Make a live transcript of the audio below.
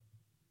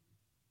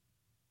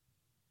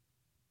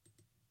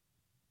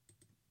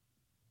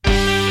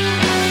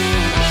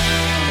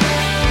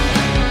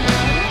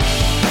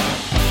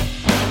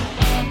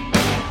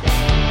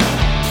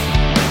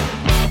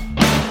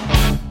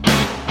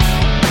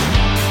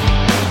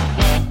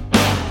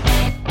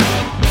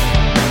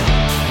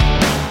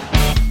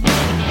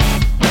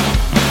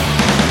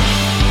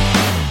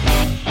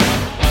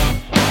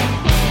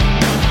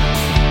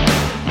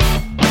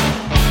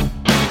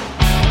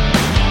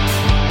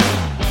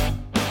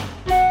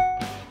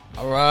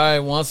right,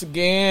 once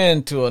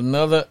again to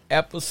another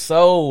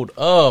episode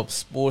of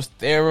Sports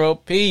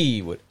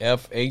Therapy with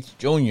FH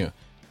Jr.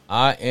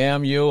 I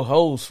am your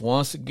host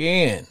once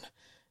again.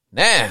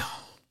 Now,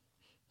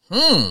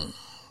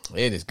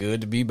 it is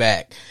good to be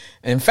back.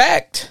 In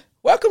fact,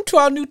 welcome to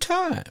our new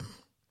time.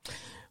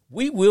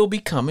 We will be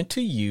coming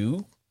to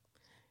you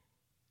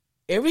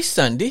every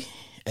Sunday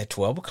at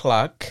 12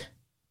 o'clock.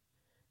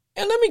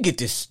 And let me get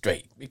this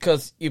straight,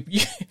 because if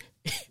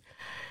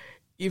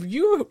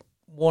you're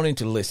wanting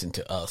to listen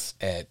to us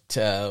at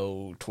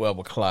 12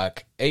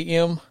 o'clock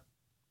a.m.,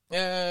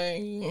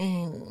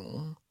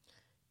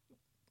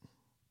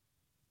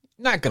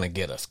 not gonna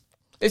get us.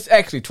 It's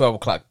actually 12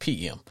 o'clock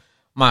p.m.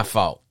 My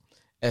fault.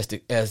 As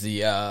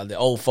the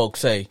old folks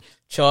say,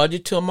 charge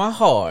it to my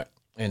heart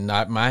and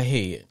not my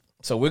head.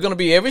 So we're gonna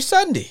be every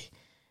Sunday,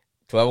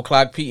 12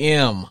 o'clock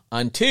p.m.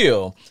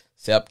 until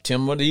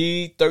September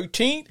the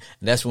 13th.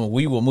 And that's when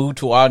we will move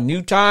to our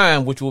new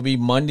time, which will be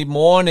Monday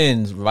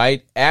mornings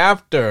right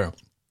after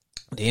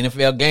the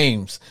NFL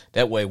games.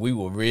 That way we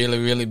will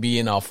really be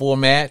in our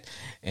format.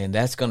 And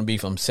that's going to be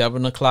from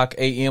 7 o'clock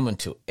a.m.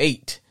 until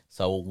 8.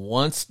 So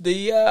once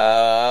the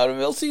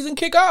real season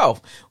kick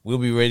off, we'll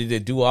be ready to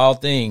do our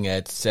thing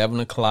at 7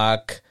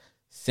 o'clock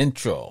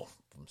Central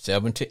from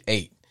 7 to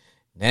 8.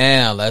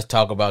 Now let's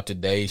talk about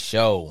today's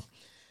show.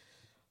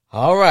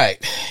 All right,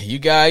 you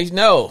guys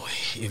know,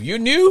 if you're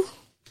new,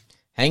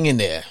 hang in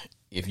there.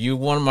 If you're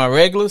one of my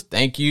regulars,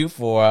 thank you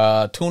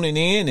for tuning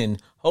in,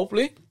 and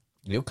hopefully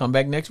you'll come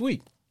back next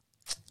week.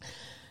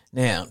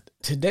 Now,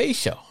 today's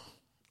show,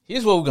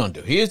 here's what we're going to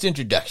do. Here's the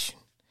introduction.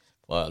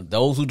 For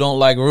those who don't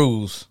like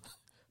rules,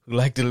 who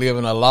like to live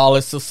in a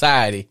lawless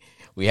society,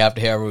 we have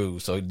to have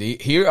rules. So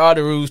here are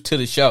the rules to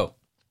the show.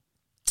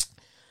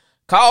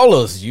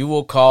 Callers, you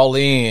will call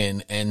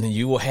in, and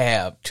you will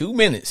have 2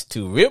 minutes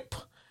to rip,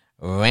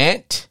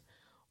 rant,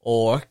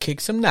 or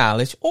kick some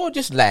knowledge, or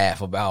just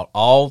laugh about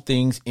all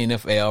things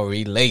NFL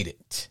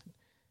related.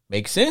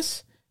 Make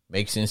sense?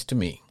 Makes sense to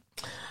me.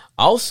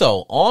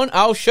 Also, on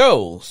our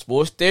show,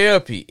 Sports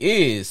Therapy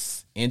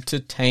is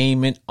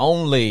entertainment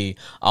only.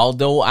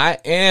 Although I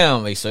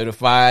am a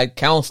certified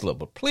counselor,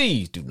 but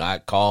please do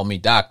not call me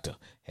doctor.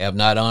 Have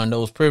not earned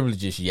those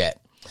privileges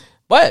yet.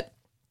 But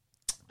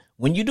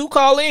when you do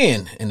call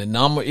in, and the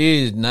number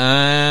is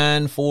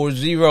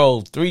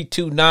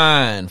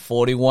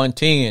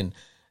 940-329-4110,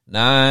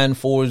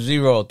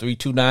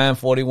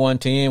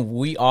 940-329-4110,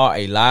 we are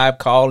a live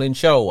call-in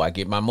show. I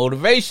get my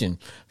motivation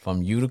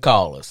from you, the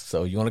callers.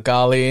 So you want to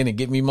call in and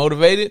get me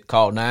motivated?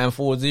 Call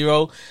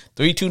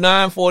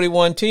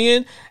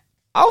 940-329-4110.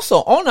 Also,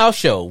 on our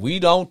show, we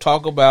don't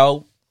talk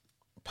about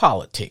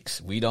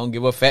politics. We don't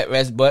give a fat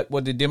rat's butt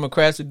what the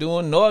Democrats are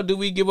doing, nor do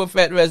we give a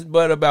fat rat's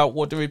butt about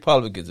what the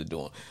Republicans are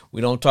doing.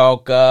 We don't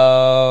talk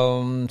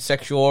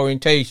sexual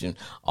orientation.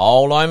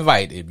 All are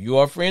invited. If you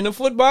are a friend of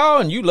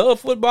football and you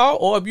love football,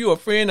 or if you're a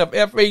friend of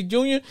F.A.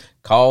 Jr.,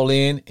 call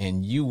in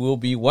and you will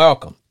be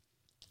welcome.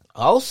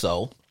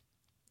 Also,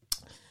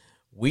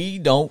 we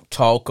don't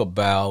talk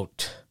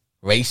about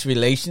race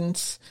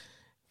relations.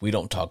 We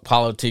don't talk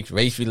politics,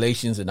 race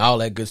relations, and all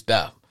that good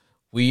stuff.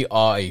 We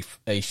are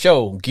a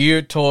show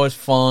geared towards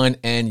fun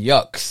and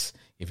yucks.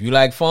 If you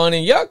like fun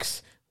and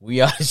yucks,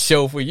 we are the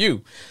show for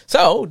you.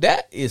 So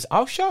that is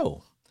our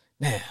show.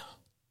 Now,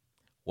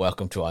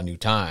 welcome to our new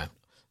time.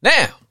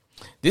 Now,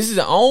 this is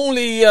the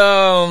only,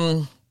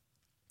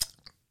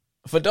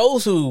 for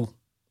those who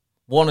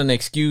want an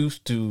excuse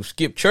to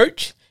skip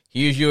church,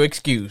 here's your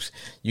excuse.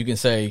 You can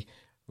say,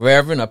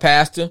 Reverend or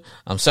Pastor,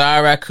 I'm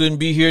sorry I couldn't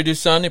be here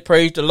this Sunday.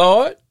 Praise the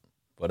Lord.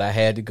 But I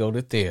had to go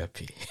to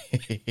therapy.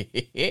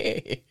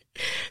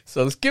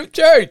 So skip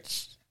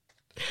church.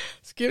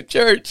 Skip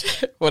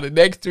church for the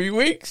next 3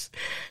 weeks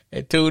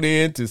and tune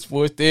in to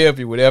Sports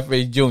Therapy with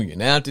F.H. Jr.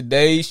 Now,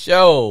 today's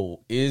show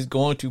is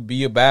going to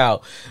be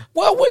about,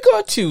 well, we're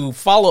going to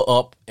follow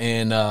up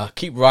and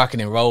keep rocking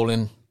and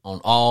rolling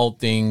on all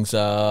things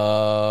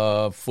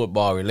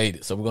football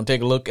related. So we're going to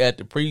take a look at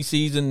the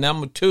preseason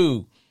number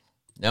two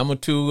of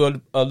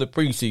the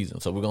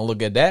preseason. So we're going to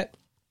look at that.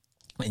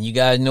 And you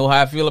guys know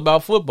how I feel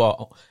about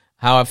football,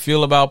 how I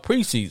feel about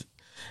preseason.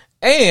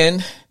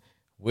 And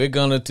we're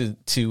going to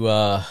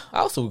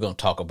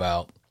talk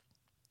about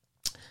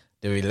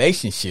the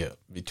relationship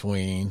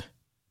between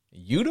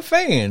you, the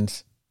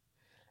fans,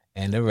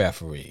 and the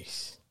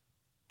referees.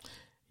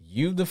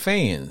 You, the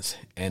fans,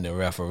 and the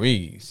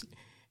referees.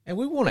 And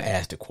we want to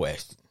ask the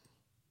question,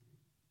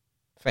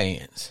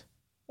 fans,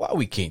 why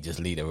we can't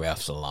just leave the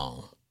refs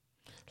alone?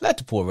 Let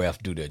the poor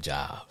refs do their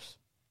jobs.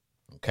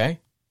 Okay?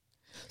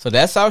 So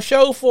that's our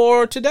show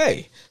for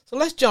today. So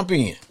let's jump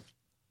in.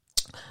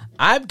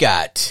 I've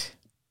got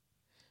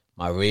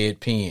my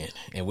red pen,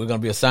 and we're going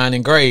to be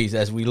assigning grades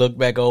as we look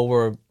back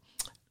over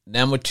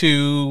number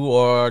 2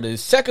 or the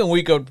second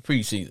week of the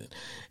preseason.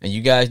 And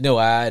you guys know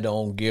I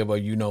don't give a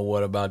you know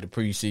what about the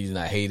preseason.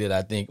 I hate it.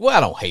 I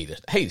don't hate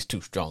it. Hate is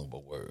too strong of a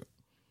word.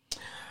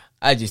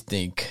 I just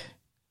think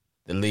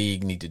the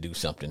league need to do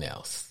something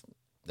else.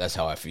 That's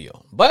how I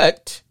feel.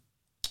 But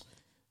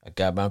I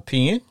got my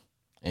pen,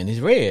 and it's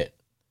red.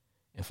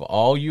 And for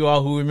all you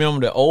all who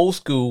remember the old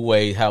school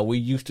way, how we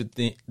used to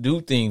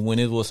do things when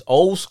it was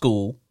old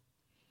school,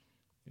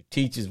 the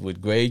teachers would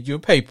grade your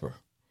paper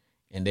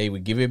and they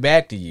would give it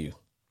back to you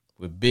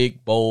with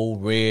big,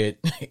 bold, red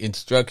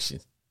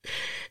instructions.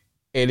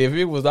 And if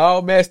it was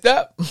all messed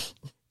up,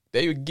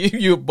 they would give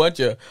you a bunch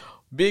of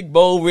big,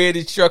 bold, red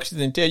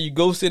instructions and tell you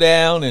go sit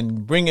down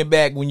and bring it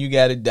back when you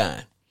got it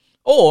done.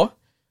 Or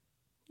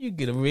you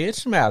get a red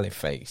smiley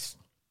face.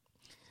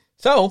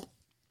 So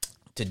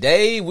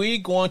today we're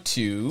going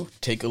to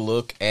take a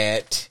look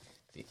at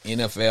the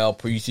NFL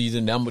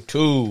preseason number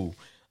 2.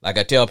 Like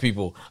I tell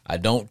people, I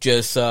don't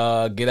just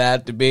get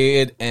out the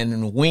bed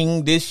and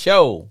wing this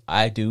show.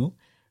 I do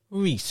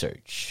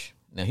research.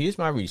 Now, here's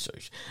my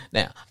research.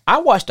 Now, I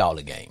watched all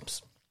the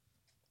games.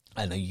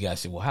 I know you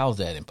guys say, well, how's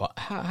that important?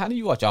 How do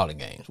you watch all the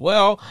games?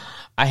 Well,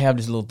 I have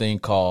this little thing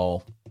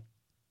called,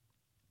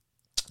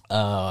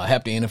 I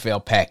have the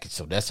NFL package,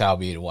 so that's how I'll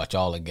be able to watch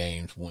all the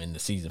games when the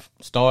season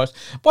starts.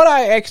 But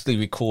I actually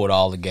record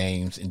all the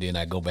games, and then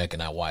I go back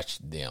and I watch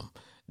them.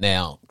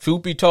 Now,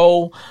 truth be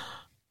told,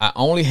 I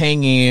only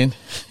hang in.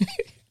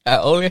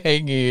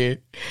 Either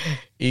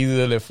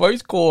the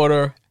first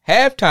quarter,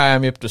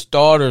 halftime, if the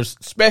starters,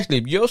 especially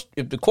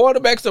if the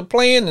quarterbacks are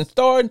playing and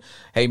starting,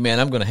 hey man,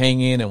 I'm gonna hang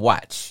in and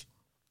watch.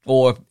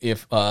 Or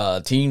if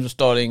teams are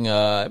starting,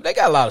 if they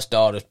got a lot of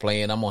starters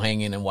playing, I'm gonna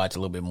hang in and watch a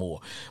little bit more.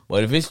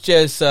 But if it's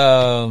just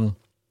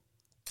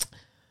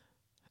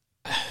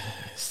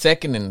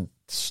second and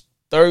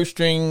third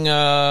string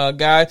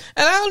guys,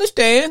 and I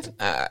understand,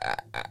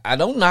 I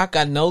don't knock.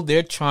 I know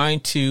they're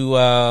trying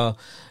to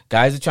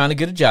guys are trying to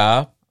get a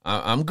job.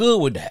 I'm good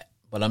with that,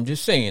 but I'm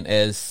just saying,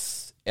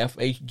 as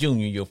FH Jr.,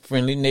 your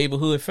friendly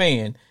neighborhood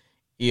fan,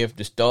 if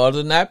the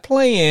starters are not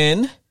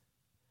playing,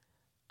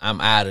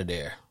 I'm out of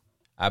there.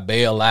 I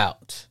bail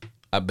out.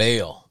 I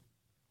bail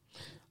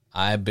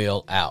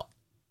out.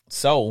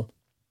 So,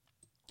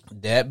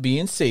 that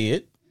being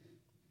said,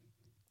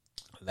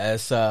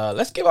 let's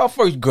give our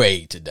first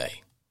grade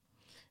today.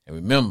 And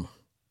remember,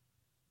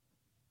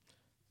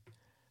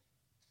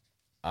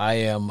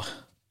 I'm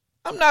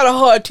not a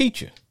hard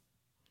teacher.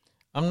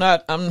 I'm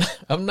not a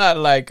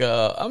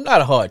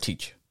hard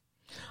teacher.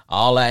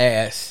 All I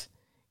ask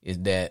is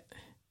that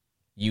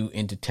you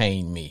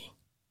entertain me.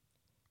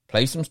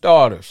 Play some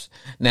starters.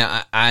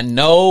 Now, I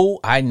know,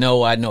 I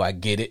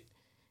get it.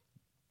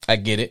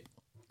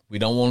 We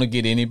don't want to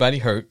get anybody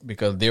hurt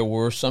because there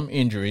were some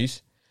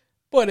injuries,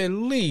 but at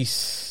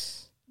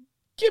least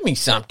give me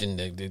something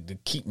to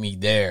keep me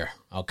there,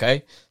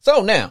 okay?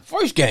 So now,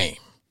 first game,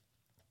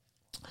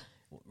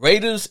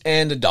 Raiders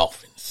and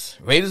Dolphins.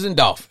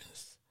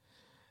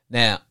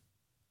 Now,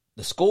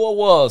 the score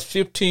was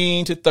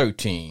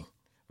 15-13.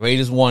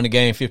 Raiders won the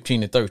game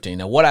 15-13.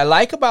 Now, what I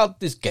like about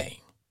this game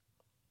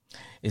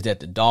is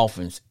that the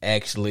Dolphins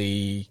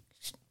actually,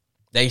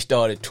 they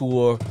started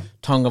Tua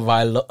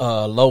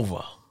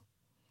Tagovailoa.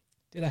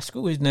 Did I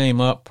screw his name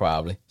up?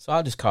 Probably. So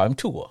I'll just call him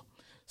Tua.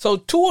 So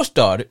Tua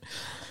started.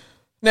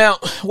 Now,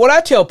 what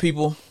I tell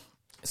people,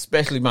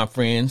 especially my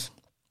friends,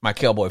 my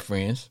Cowboy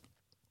friends,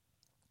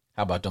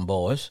 how about them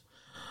boys,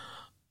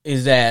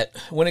 is that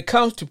when it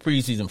comes to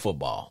preseason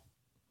football,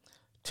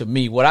 to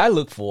me, what I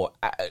look for,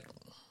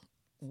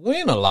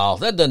 win or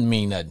loss, that doesn't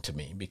mean nothing to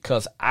me,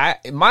 because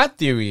my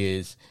theory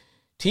is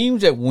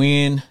teams that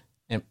win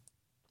and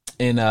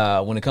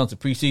when it comes to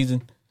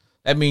preseason,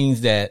 that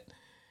means that,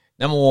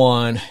 number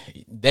one,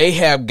 they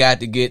have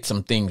got to get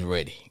some things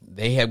ready.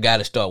 They have got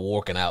to start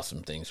working on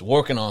some things,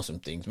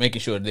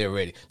 making sure they're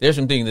ready. There's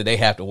some things that they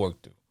have to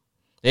work through.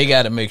 They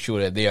got to make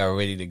sure that they are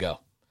ready to go.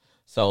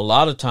 So a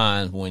lot of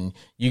times when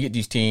you get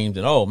these teams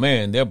and, oh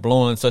man, they're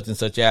blowing such and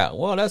such out.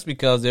 Well, that's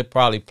because they're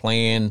probably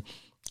playing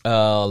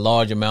a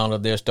large amount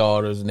of their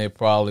starters and they're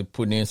probably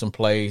putting in some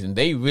plays, and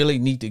they really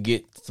need to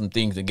get some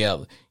things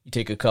together. You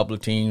take a couple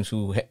of teams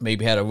who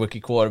maybe had a rookie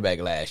quarterback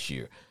last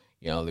year.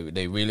 You know,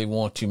 they really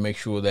want to make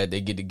sure that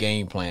they get the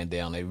game plan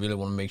down. They really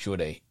want to make sure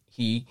that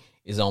he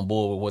is on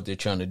board with what they're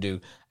trying to do.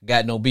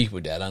 Got no beef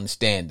with that. I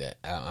understand that.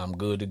 I'm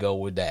good to go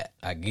with that.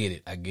 I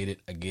get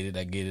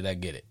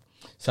it.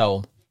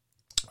 So,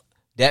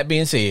 that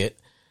being said,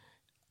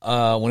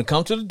 when it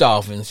comes to the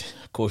Dolphins,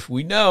 of course,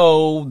 we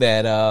know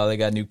that they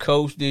got a new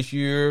coach this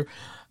year.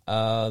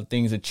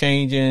 Things are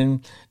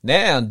changing.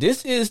 Now,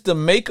 this is the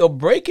make or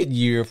break it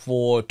year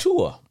for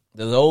Tua.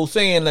 There's an old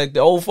saying, like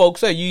the old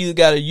folks say, you either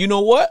got to, you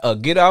know what, or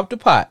get off the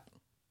pot.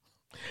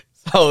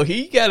 So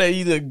he got to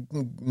either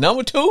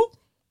number 2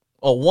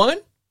 or 1,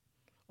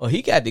 or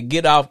he got to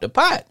get off the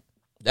pot.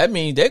 That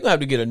means they're going to have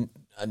to get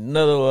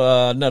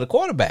another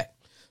quarterback.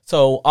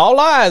 So all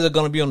eyes are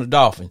going to be on the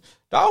Dolphins.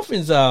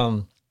 Dolphins,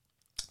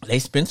 they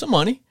spent some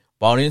money,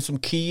 bought in some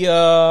key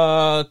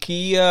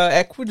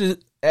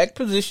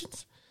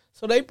acquisitions.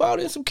 So they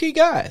bought in some key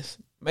guys,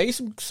 made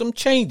some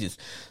changes.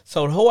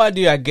 So the whole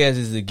idea, I guess,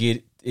 is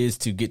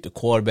to get the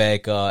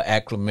quarterback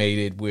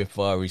acclimated with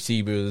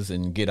receivers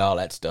and get all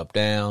that stuff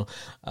down.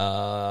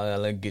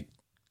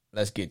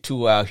 Let's get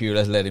Tua out here.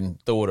 Let's let him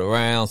throw it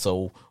around.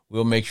 So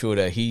We'll make sure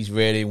that he's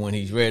ready when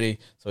he's ready,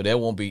 so there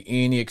won't be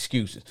any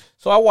excuses.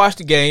 So I watched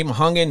the game,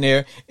 hung in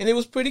there, and it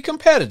was pretty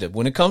competitive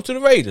when it comes to the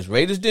Raiders.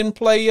 Raiders didn't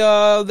play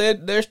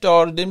their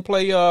starter, didn't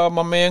play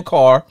my man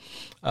Carr.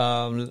 It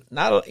was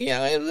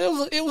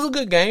a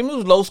good game. It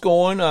was low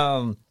scoring.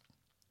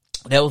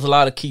 There was a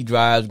lot of key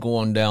drives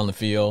going down the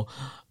field.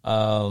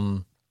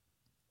 It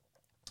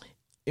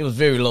was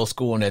very low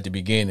scoring at the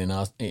beginning.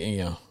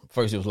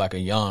 First it was like a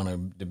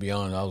yawner. To be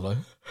honest, I was like,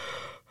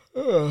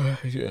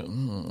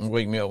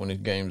 wake me up when this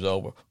game's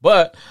over.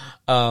 But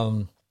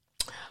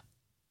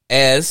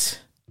as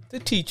the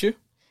teacher,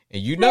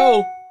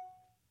 and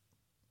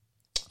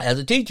as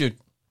a teacher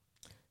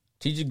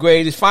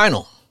grade is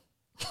final.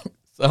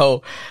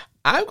 So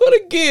I'm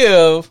gonna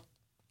give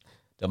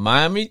the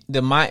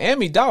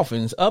Miami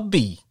Dolphins a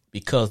B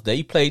because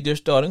they played their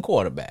starting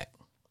quarterback.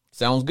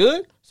 Sounds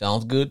good?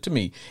 Sounds good to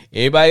me.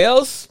 Everybody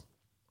else?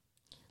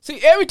 See,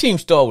 every team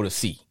starts with a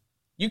C.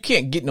 You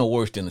can't get no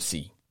worse than a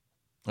C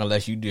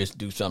unless you just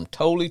do something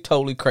totally,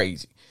 totally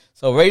crazy.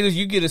 So, Raiders,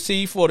 you get a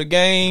C for the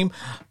game.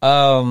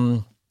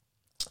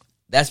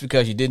 That's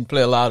because you didn't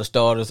play a lot of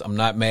starters. I'm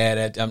not mad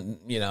at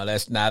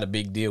that's not a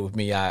big deal with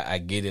me. I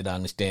get it, I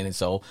understand it.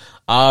 So,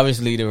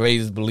 obviously, the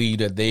Raiders believe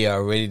that they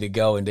are ready to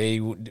go, and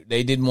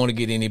they didn't want to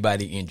get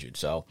anybody injured.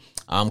 So,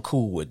 I'm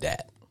cool with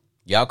that.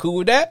 Y'all cool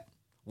with that?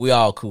 We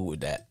all cool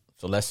with that.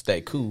 So, let's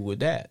stay cool with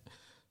that.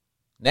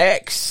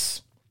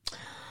 Next,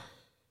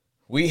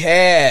 we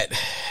had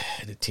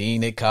the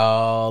team they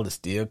called the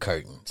Steel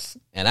Curtains.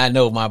 And I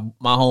know my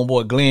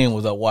homeboy Glenn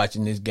was up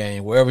watching this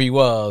game. Wherever he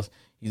was,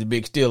 he's a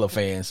big Steeler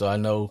fan, so I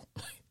know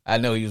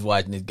he was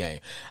watching this game.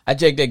 I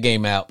checked that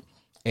game out,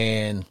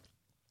 and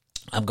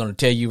I'm going to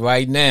tell you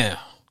right now,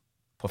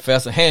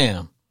 Professor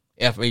Ham,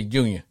 F.A.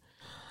 Jr.,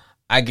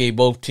 I gave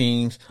both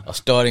teams a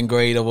starting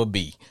grade of a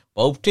B.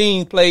 Both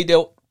teams played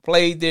their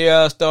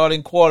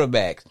starting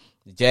quarterbacks.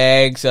 The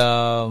Jags,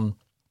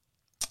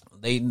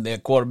 their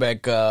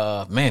quarterback,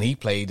 he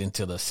played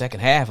until the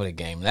second half of the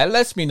game. That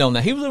lets me know now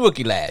he was a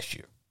rookie last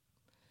year.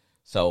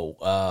 So,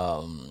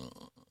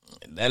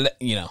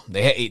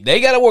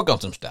 they got to work on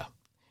some stuff.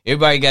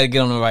 Everybody got to get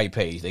on the right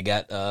page. They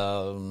got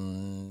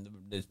the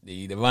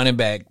running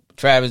back,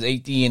 Travis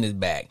Etienne, is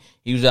back.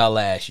 He was out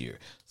last year.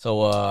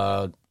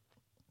 So,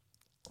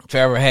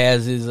 Trevor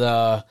has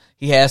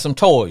he has some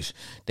toys.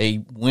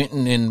 They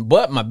went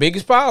but my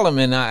biggest problem,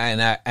 and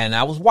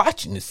I was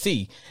watching to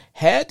see,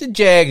 had the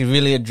Jags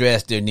really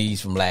addressed their needs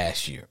from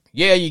last year?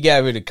 Yeah, you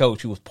got rid of the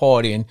coach who was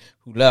partying,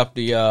 who left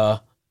they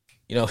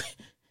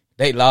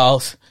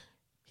lost.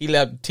 He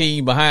left the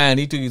team behind.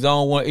 He took his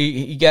own way.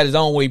 He got his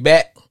own way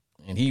back,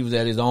 and he was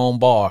at his own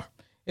bar.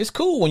 It's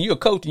cool when you're a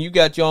coach and you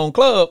got your own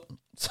club.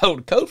 So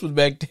the coach was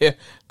back there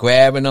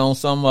grabbing on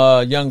some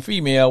young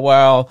female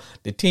while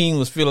the team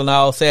was feeling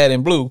all sad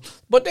and blue.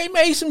 But they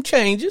made some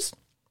changes.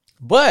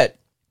 But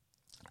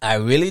I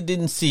really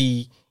didn't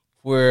see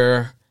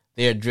where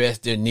they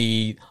addressed their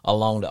need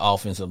along the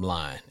offensive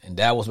line. And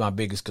that was my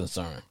biggest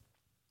concern,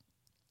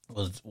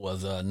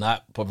 was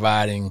not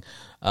providing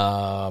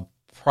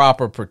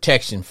proper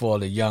protection for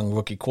the young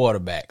rookie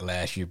quarterback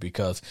last year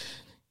because,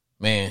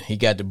 man, he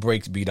got the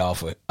brakes beat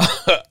off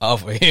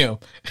of him.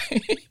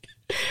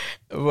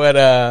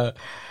 But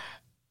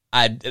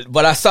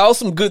I saw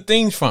some good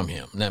things from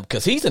him now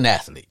because he's an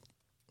athlete.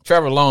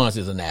 Trevor Lawrence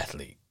is an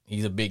athlete.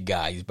 He's a big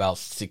guy. He's about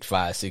 6'5",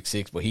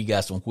 6'6", but he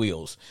got some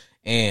wheels.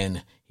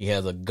 And he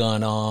has a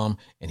gun arm,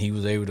 and he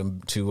was able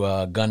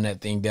to gun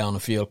that thing down the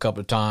field a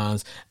couple of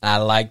times. And I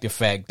like the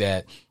fact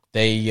that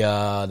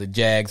the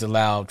Jags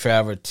allowed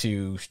Trevor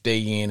to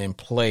stay in and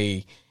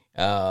play.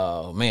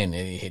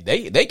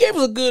 They gave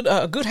us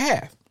a good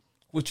half,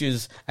 which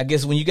is, I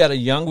guess, when you got a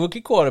young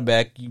rookie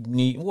quarterback, you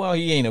need. Well,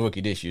 he ain't a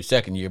rookie this year,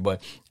 second year,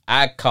 but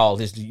I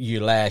called his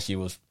year last year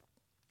was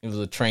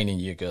a training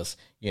year because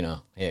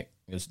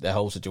that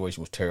whole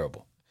situation was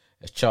terrible.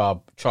 As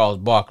Charles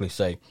Barkley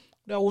say,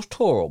 that was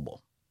terrible.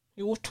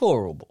 It was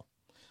terrible.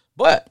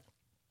 But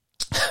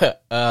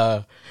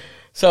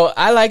so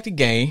I like the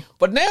game.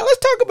 But now let's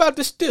talk about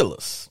the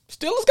Steelers.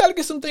 Steelers got to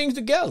get some things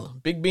together.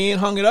 Big Ben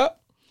hung it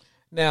up.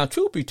 Now,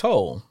 truth be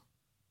told,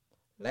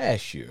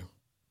 last year,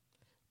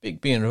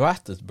 Big Ben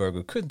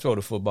Roethlisberger couldn't throw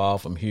the football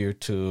from here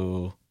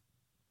to,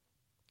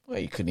 well,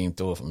 he couldn't even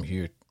throw it from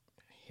here.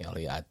 Hell,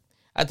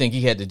 I think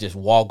he had to just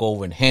walk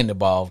over and hand the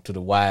ball to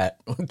the wide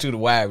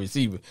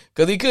receiver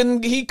because he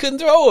couldn't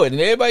throw it,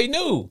 and everybody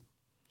knew.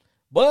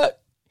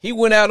 But he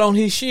went out on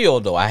his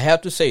shield, though. I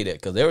have to say that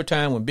because every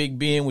time when Big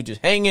Ben would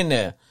just hang in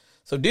there.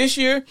 So this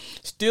year,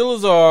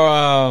 Steelers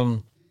are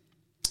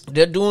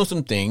they're doing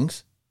some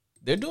things.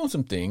 They're doing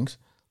some things.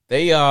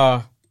 They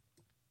are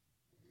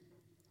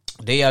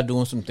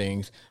doing some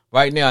things.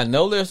 Right now, I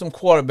know there's some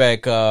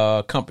quarterback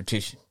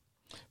competition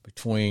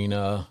between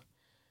the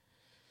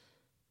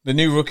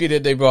new rookie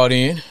that they brought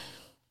in,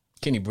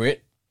 Kenny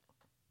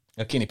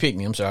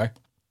Pickney, I'm sorry.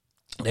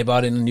 They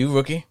brought in a new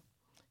rookie.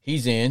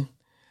 He's in.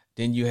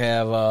 Then you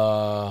have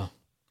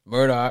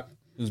Murdoch,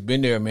 who's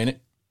been there a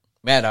minute.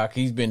 Maddox,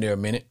 he's been there a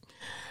minute.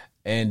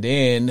 And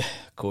then,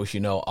 of course,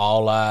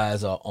 all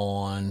eyes are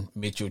on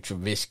Mitchell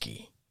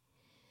Trubisky.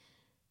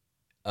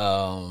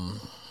 I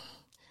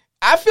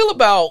feel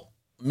about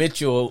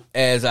Mitchell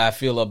as I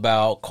feel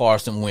about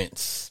Carson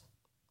Wentz,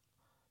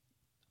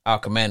 our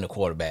commander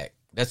quarterback.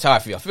 That's how I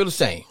feel. I feel the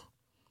same.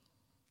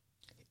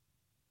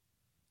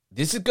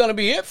 This is going to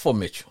be it for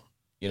Mitchell.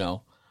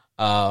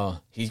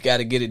 He's got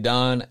to get it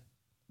done.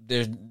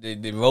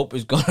 The rope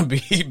is going to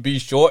be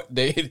short.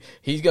 The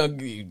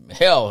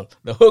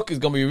hook is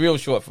going to be real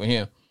short for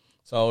him.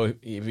 So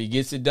if he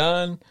gets it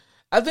done,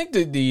 I think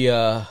that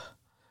the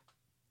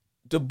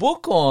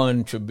book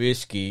on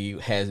Trubisky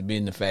has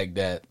been the fact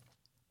that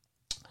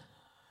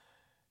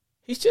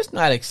he's just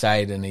not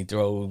excited and he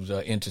throws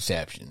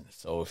interceptions.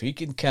 So if he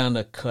can kind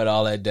of cut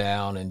all that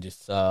down and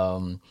just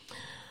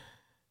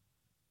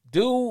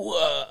do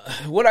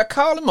would I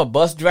call him a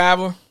bus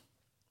driver?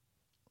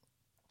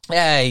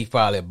 Yeah, he's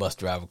probably a bus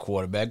driver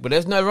quarterback, but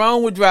there's nothing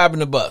wrong with driving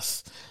the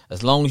bus.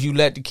 As long as you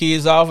let the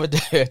kids off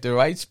at the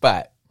right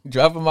spot.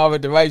 Drop them off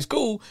at the right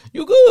school,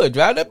 you good.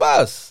 Drive that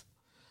bus.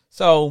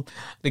 So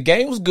the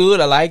game was good.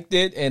 I liked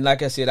it. And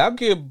like I said, I'll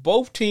give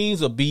both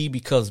teams a B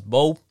because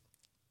both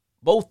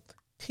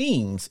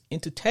teams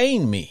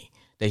entertained me.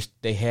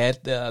 They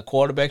had the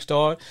quarterback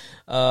start.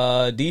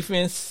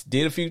 Defense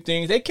did a few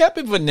things. They kept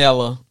it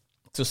vanilla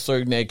to a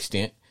certain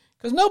extent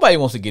because nobody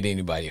wants to get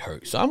anybody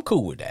hurt. So I'm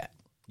cool with that.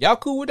 Y'all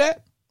cool with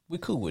that? We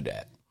cool with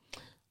that.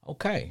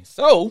 Okay,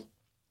 so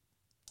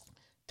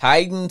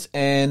Titans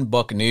and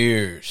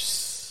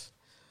Buccaneers.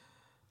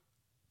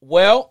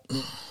 Well,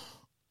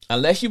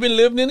 unless you've been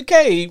living in a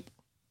cave,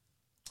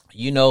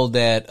 you know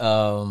that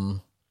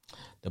the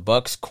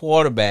Bucs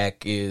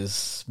quarterback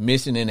is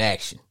missing in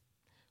action.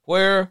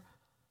 Where?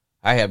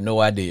 I have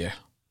no idea.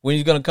 When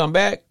he's going to come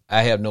back?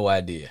 I have no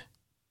idea.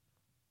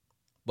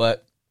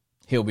 But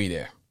he'll be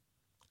there.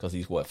 Because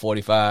he's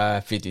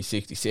 45, 50,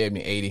 60,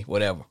 70, 80,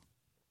 whatever.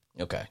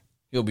 Okay.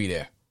 He'll be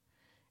there.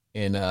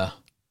 And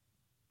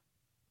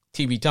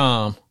TV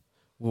Tom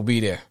will be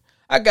there.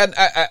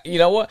 I you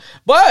know what?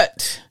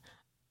 But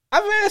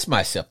I've asked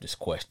myself this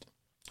question.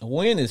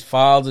 When is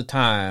Father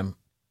Time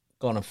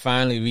going to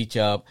finally reach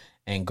up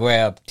and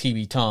grab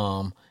TV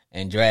Tom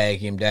and drag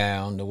him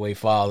down the way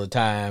Father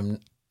Time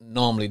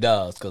normally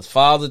does? Because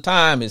Father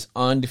Time is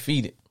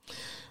undefeated.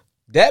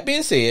 That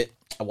being said,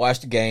 I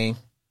watched the game.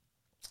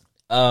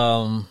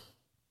 I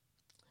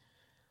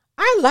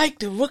like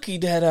the rookie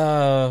that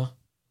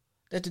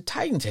the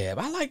Titans have.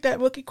 I like that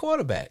rookie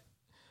quarterback.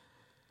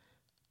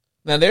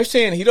 Now they're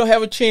saying he don't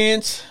have a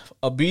chance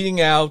of beating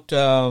out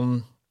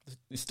the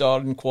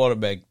starting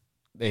quarterback.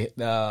 They're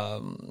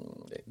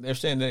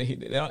saying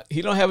that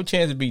he don't have a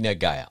chance of beating that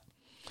guy out.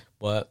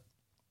 But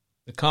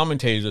the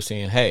commentators are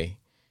saying, hey,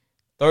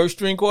 third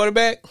string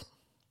quarterback,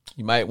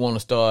 you might want to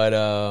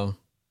start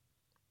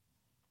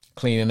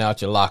cleaning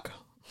out your locker.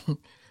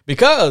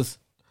 Because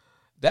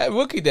that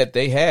rookie that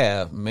they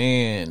have,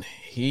 man,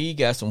 he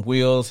got some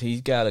wheels.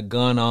 He's got a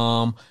gun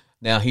arm.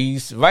 Now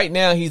he's a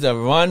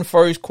run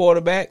first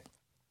quarterback.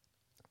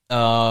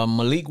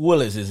 Malik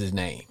Willis is his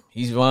name.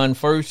 He's run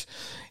first,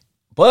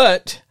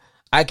 but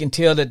I can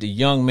tell that the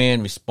young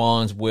man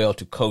responds well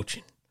to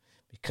coaching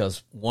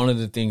because one of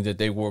the things that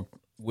they worked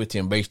with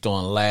him based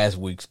on last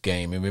week's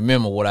game, and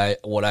remember what I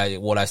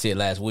said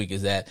last week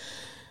is that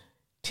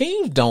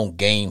teams don't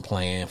game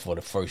plan for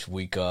the first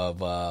week of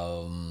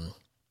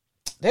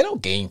they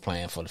don't game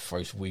plan for the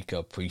first week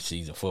of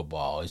preseason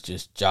football. It's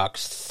just jocks,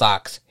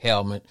 socks,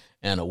 helmet,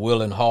 and a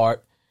willing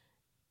heart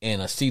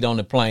and a seat on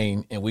the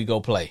plane, and we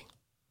go play.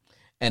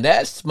 And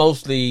that's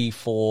mostly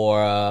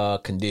for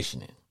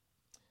conditioning.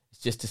 It's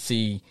just to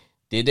see,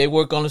 did they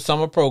work on the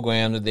summer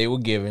program that they were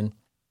given?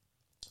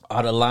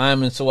 Are the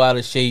linemen so out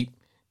of shape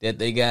that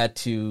they got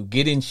to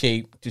get in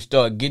shape to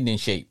start getting in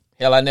shape?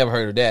 Hell, I never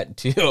heard of that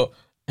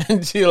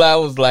until I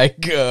was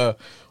like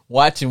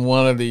watching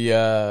one of the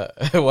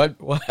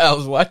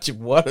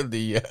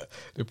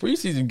the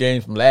preseason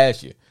games from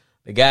last year.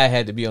 The guy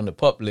had to be on the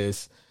PUP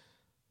list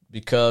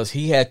because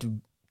he had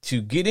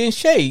to get in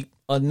shape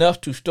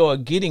enough to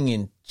start getting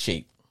in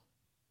shape.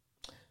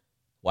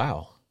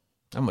 Wow.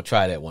 I'm gonna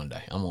try that one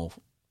day. I'm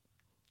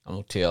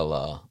gonna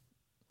tell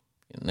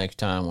next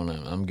time when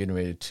I'm getting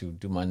ready to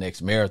do my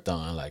next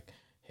marathon, like,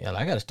 hell,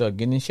 I gotta start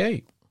getting in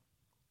shape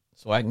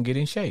so I can get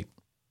in shape.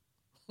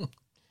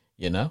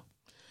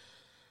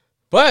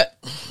 But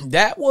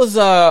that was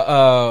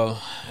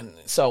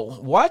so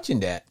watching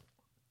that,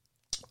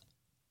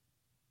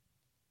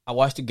 I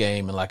watched the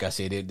game, and like I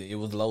said, it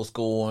was low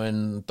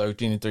scoring,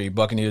 13-3.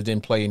 Buccaneers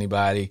didn't play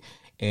anybody,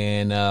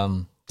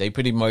 and they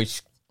pretty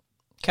much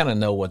kind of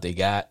know what they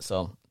got.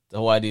 So the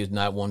whole idea is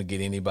not want to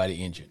get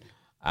anybody injured.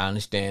 I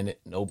understand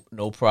it.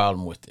 No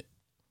problem with it.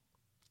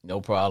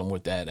 No problem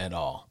with that at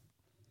all.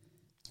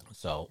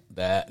 So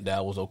that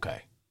was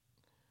okay.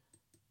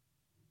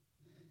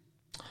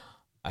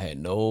 I had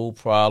no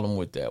problem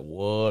with that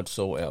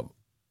whatsoever.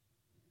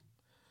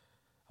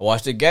 I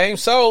watched the game,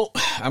 so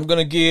I'm going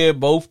to give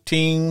both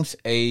teams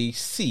a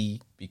C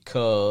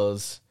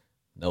because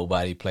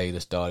nobody played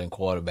a starting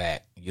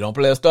quarterback. You don't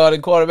play a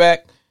starting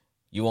quarterback,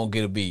 you won't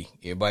get a B.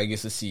 Everybody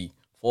gets a C.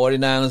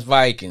 49ers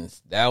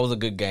Vikings. That was a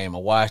good game. I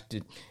watched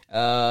it.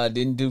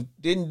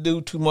 Didn't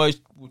do too much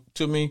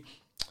to me.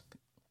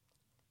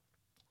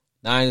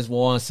 Niners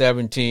won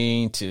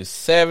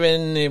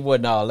 17-7. It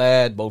wasn't all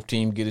that. Both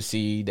teams get a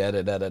C.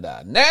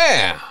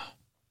 Now,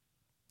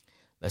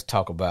 let's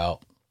talk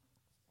about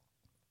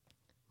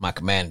my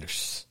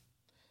Commanders.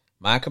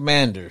 My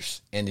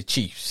Commanders and the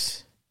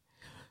Chiefs.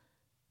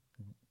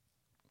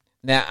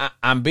 Now,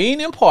 I'm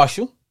being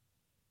impartial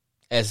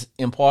as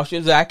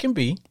I can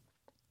be.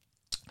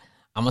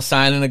 I'm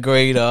assigning a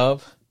grade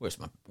of, where's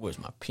my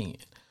pen?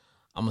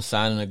 I'm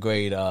assigning a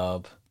grade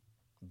of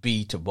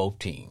B to both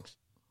teams.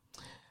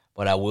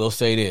 But I will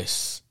say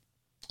this.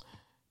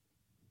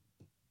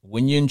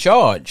 When you're in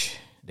charge,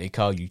 they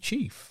call you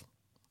chief.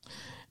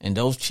 And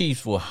those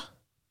Chiefs were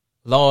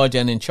large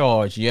and in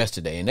charge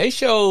yesterday. And they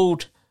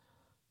showed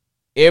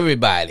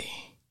everybody,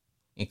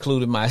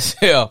 including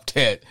myself,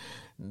 that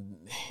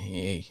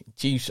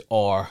Chiefs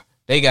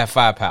they got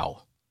firepower.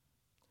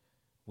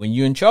 When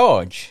you're in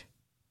charge,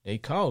 they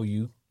call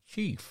you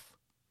chief.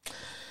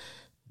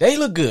 They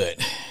look good.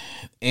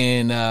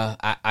 And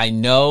I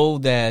know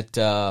that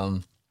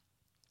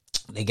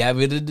they got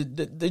rid of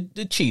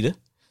the cheetah.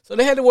 So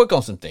they had to work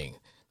on some things.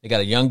 They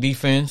got a young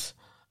defense.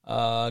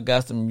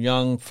 Got some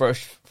young,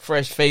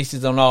 fresh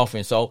faces on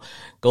offense. So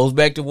goes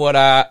back to what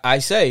I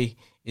say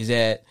is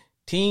that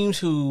teams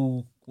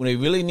who, when they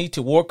really need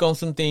to work on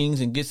some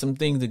things and get some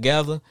things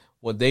together,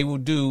 what they will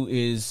do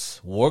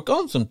is work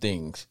on some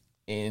things.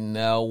 And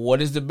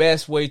what is the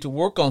best way to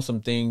work on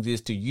some things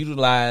is to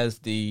utilize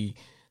the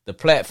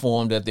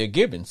platform that they're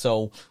given.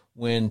 So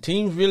when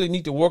teams really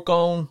need to work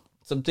on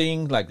some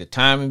things like the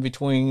timing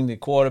between the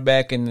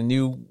quarterback and the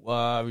new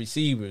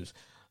receivers,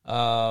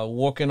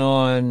 working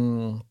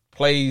on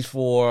plays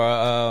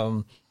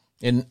for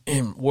and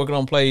working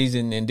on plays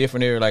in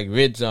different areas like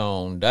red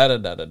zone,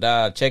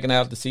 checking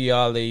out to see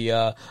all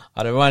the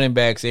running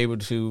backs able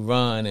to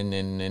run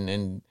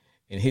and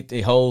hit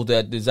the holes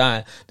that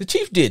design. The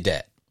Chiefs did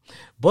that.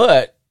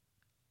 But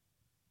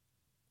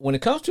when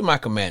it comes to my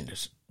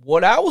Commanders,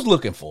 what I was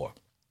looking for,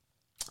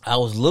 I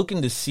was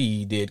looking to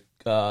see did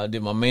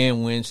my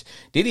man Wentz,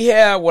 did he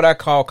have what I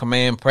call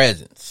command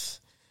presence?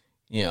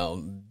 You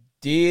know,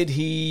 did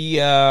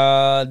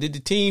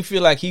the team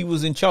feel like he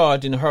was in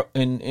charge in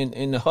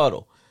the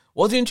huddle?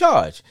 Was he in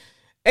charge?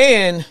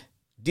 And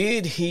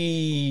did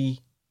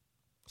he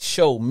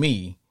show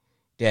me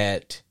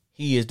that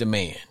he is the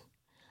man?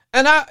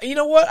 And you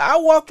know what? I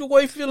walked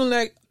away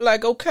feeling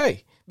like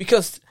okay,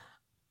 because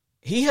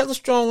he has a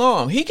strong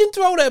arm. He can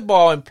throw that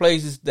ball in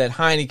places that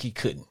Heineke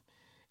couldn't.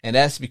 And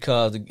that's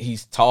because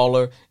he's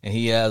taller and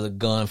he has a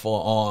gun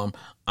for an arm.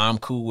 I'm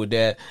cool with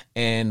that.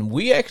 And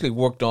we actually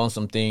worked on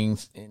some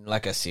things. And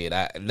like I said,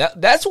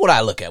 that's what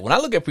I look at. When I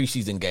look at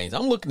preseason games,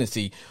 I'm looking to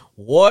see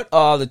what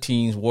are the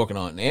teams working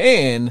on.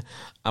 And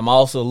I'm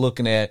also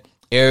looking at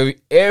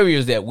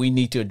areas that we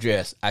need to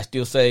address. I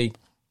still say,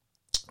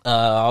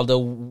 although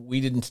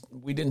we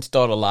didn't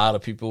start a lot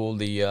of people,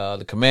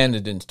 the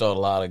Commanders didn't start a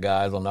lot of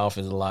guys on the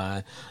offensive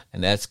line.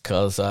 And that's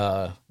because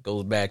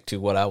goes back to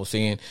what I was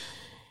saying.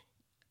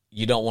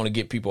 You don't want to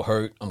get people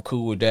hurt. I'm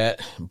cool with that.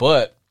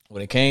 But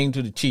when it came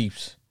to the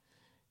Chiefs,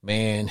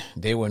 man,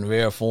 they were in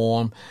rare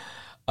form.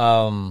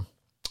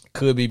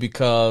 Could be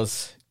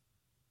because,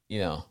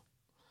 our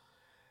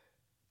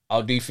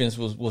defense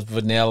was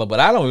vanilla, but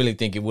I don't really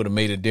think it would have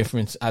made a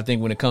difference. I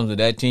think when it comes to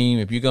that team,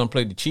 if you're going to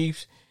play the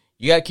Chiefs,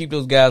 you got to keep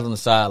those guys on the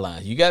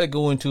sidelines. You got to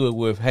go into it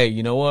with, hey,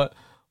 you know what?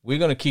 We're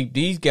going to keep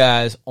these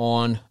guys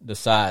on the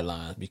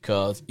sidelines,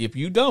 because if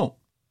you don't,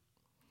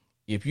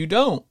 it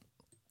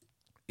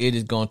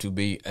is going to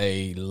be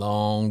a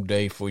long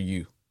day for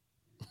you.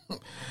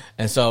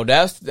 And so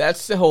that's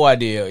the whole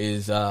idea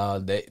is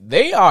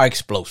they are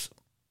explosive.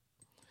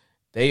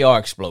 They are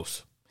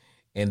explosive.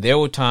 And there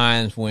were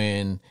times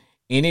when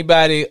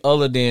anybody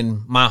other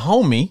than my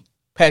homie,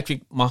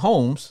 Patrick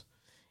Mahomes,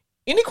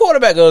 any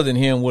quarterback other than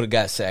him would have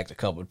got sacked a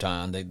couple of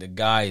times. The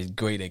guy is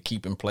great at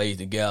keeping plays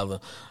together.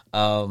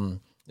 The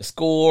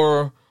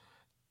score,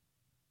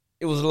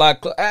 it was a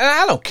lot.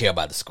 I don't care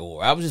about the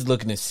score. I was just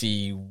looking to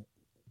see,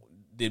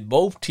 did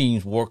both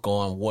teams work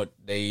on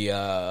did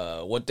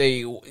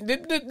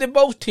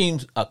both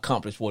teams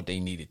accomplish what they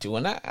needed to?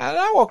 And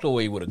I walked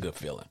away with a good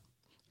feeling.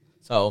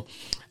 So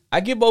I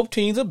give both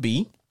teams a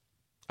B.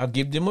 I'll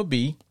give them a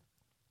B,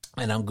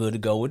 and I'm good to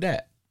go with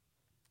that.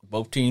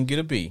 Both teams get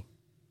a B.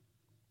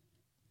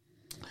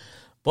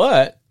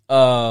 But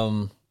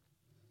let's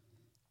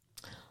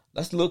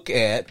look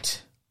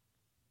at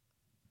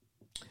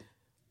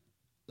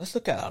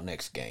our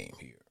next game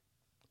here.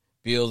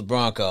 Bills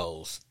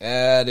Broncos.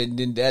 That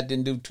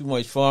didn't do too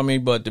much for me,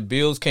 but the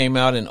Bills came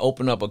out and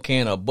opened up a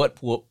can of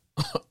butt whoop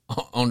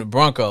on the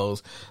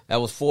Broncos. That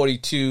was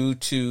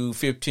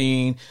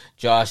 42-15.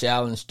 Josh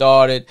Allen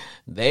started.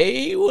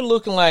 They were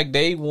looking like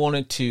they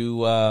wanted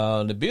to.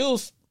 The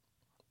Bills,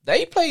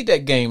 they played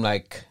that game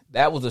like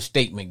that was a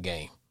statement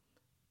game.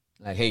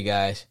 Like, hey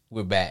guys,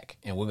 we're back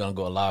and we're gonna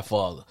go a lot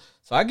farther.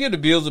 So I give the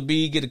Bills a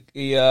B, get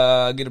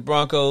the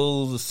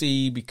Broncos a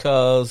C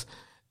because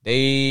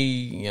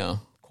they,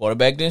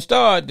 quarterback didn't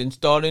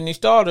start any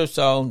starters.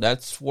 So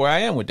that's where I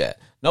am with that.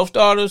 No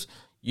starters,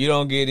 you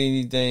don't get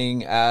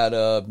anything out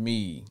of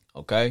me.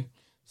 Okay.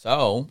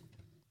 So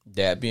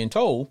that being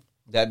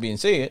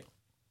said,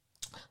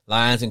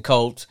 Lions and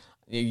Colts,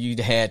 you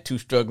had two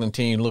struggling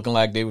teams looking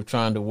like they were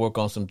trying to work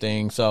on some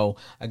things. So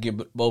I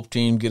give both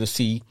teams get a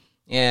C.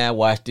 Yeah, I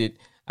watched it.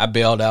 I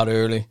bailed out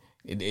early.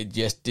 It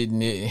just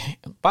didn't.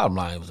 Bottom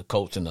line, it was the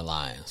Colts and the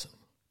Lions.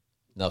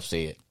 Enough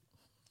said.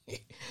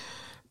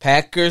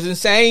 Packers and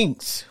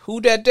Saints.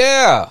 Who that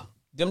there?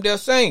 Them there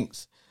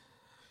Saints.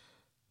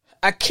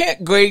 I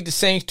can't grade the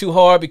Saints too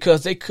hard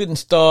because they couldn't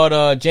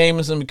start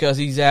Jameson because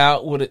he's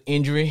out with an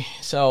injury.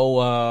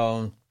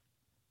 So,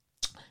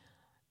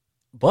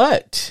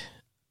 but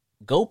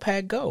go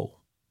Pack go.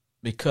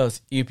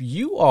 Because if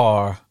you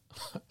are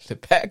the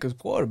Packers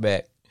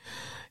quarterback,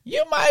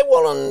 you might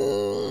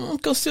want to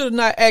consider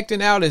not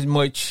acting out as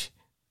much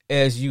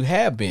as you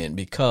have been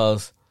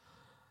because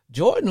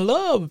Jordan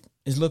Love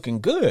is looking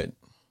good.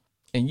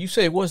 And you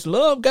say, what's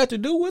Love got to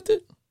do with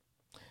it?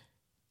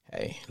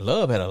 Hey,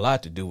 Love had a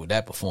lot to do with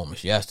that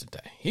performance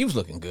yesterday. He was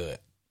looking good.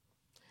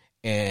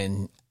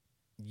 And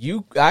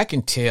I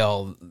can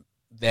tell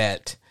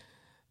that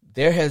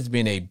there has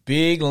been a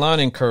big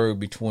learning curve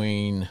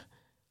between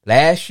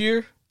last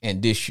year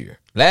and this year.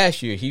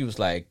 Last year, he was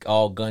like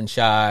all gun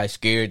shy,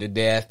 scared to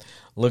death,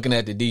 looking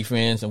at the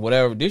defense and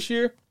whatever. This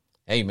year,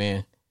 hey,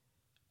 man,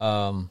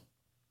 that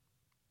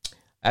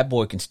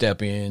boy can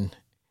step in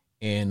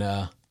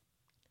and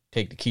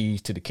take the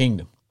keys to the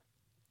kingdom.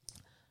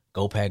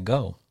 Go Pack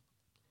go.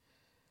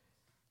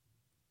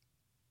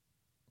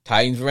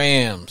 Titans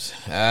Rams.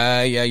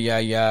 Yeah,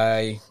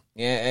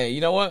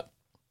 you know what?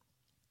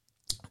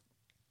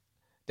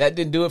 That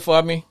didn't do it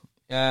for me.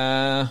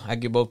 I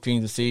give both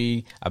teams a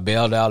C. I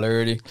bailed out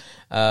early.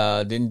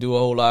 Didn't do a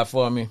whole lot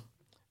for me.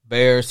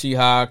 Bears,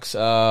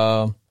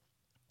 Seahawks.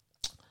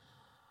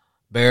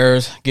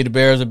 Bears, get the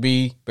Bears a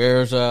B.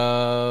 Bears,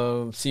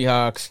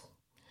 Seahawks.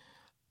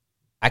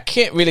 I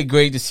can't really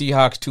grade the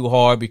Seahawks too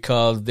hard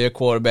because their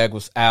quarterback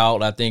was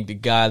out. I think the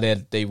guy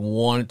that they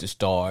wanted to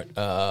start,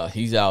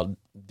 he's out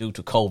due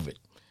to COVID.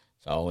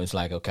 So it's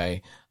like,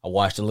 okay, I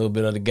watched a little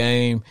bit of the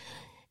game.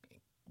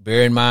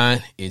 Bear in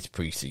mind, it's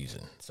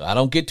preseason. So I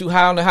don't get too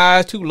high on the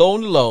highs, too low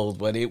on the lows,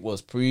 but it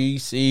was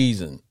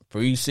preseason.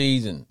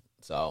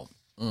 So,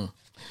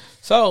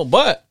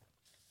 but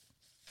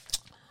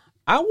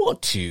I'm going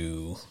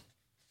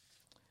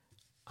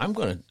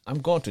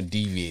to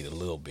deviate a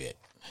little bit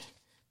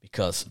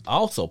because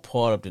also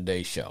part of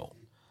today's show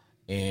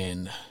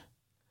and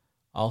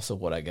also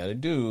what I got to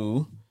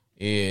do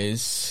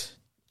is,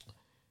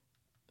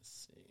 let's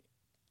see,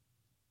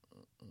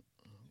 let me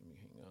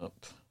hang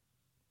up.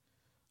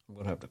 I'm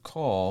going to have to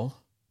call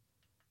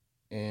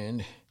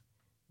and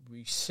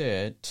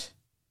reset.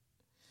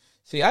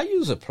 See, I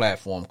use a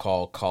platform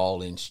called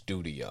Call In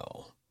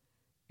Studio.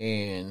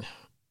 And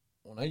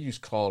when I use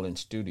Call In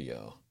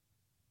Studio,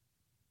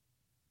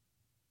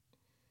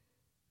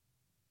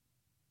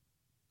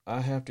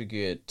 I have to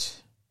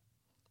get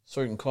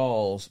certain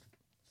calls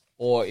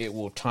or it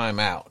will time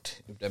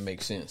out, if that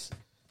makes sense.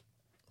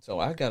 So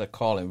I got to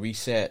call and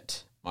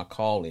reset my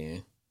call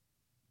in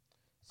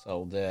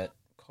so that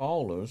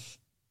callers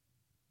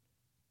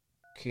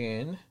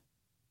can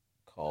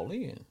call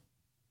in.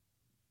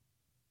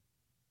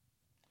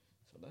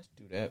 So let's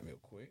do that real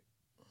quick.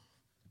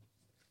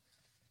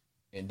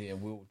 And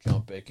then we'll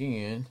jump back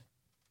in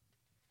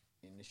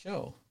the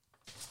show.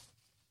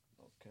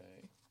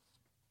 Okay.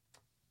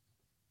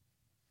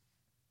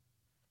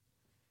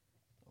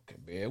 Okay,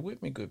 bear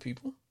with me, good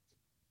people.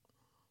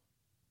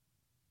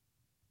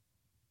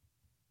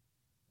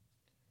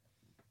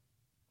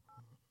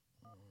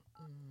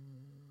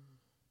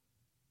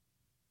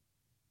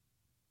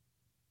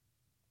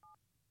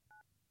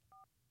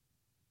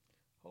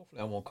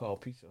 Hopefully I won't call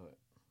Pizza Hut.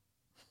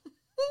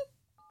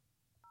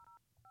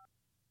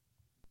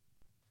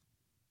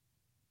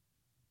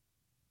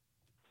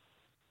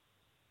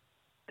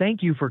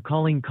 Thank you for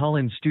calling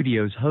Call-In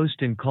Studios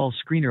host and call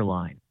screener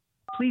line.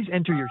 Please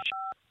enter your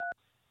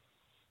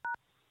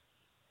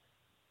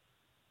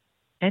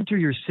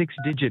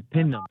 6-digit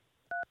PIN number.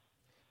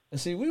 And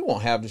see, we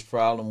won't have this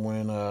problem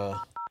when the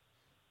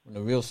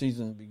real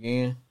season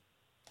began.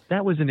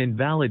 That was an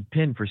invalid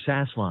PIN for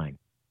SAS line.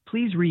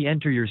 Please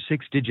re-enter your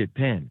 6-digit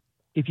PIN.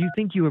 If you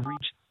think you have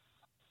reached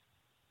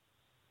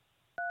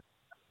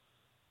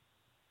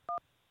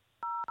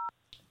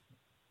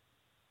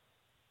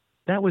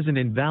That was an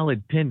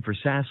invalid PIN for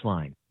SAS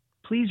line.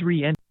 Please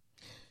re-enter.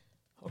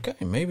 Okay,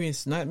 maybe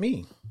it's not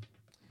me.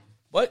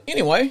 But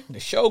anyway, the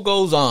show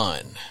goes on.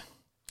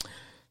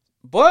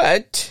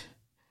 But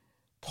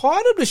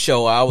part of the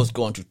show I was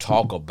going to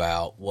talk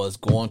about was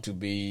going to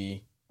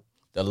be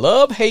the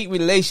love-hate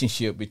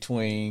relationship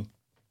between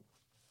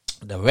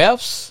the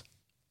refs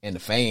and the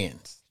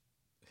fans.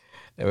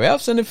 The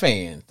refs and the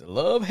fans, the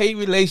love-hate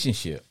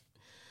relationship.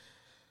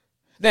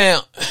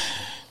 Now,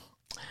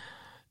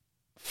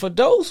 for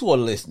those who are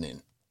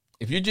listening,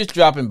 if you're just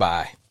dropping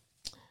by,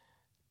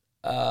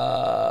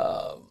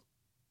 I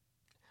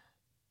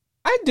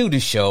do the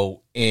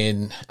show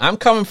I'm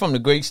coming from the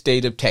great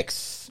state of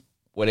Texas,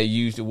 where they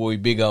use the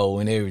word big O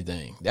and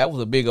everything. That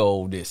was a big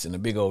old this and a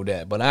big old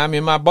that. But I'm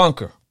in my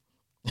bunker.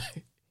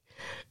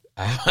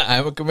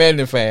 I'm a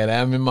Commander fan.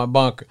 I'm in my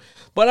bunker.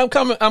 But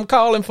I'm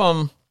calling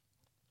from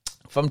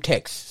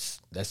Texas.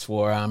 That's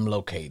where I'm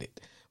located.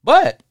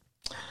 But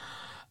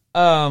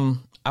I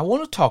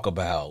want to talk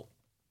about,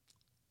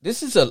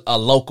 this is a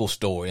local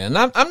story, and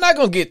I'm not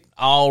going to get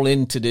all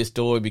into this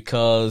story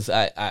because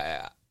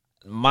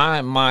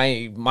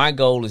my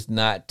goal is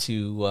not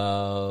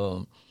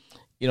to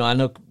I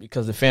know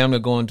because the family are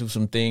going through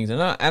some things, and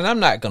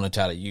I'm not going to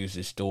try to use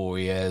this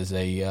story as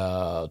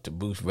a to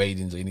boost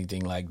ratings or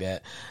anything like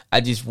that. I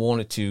just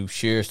wanted to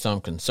share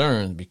some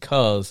concerns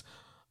because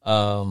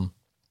it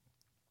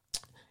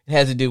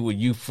has to do with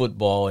youth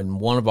football,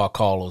 and one of our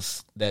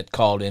callers that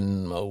called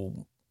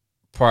in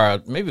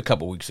prior, maybe a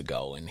couple of weeks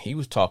ago, and he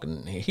was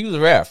talking. He was a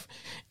ref,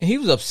 and he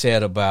was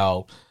upset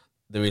about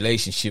the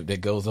relationship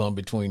that goes on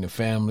between the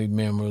family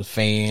members,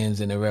 fans,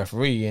 and the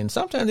referee, and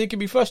sometimes it can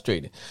be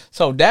frustrating.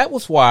 So that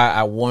was why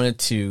I wanted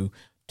to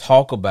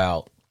talk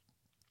about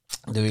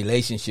the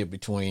relationship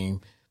between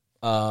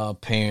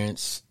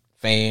parents,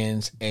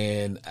 fans,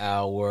 and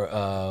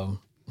our.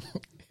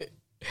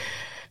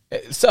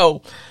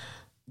 So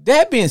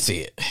that being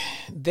said,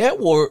 there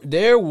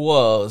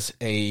was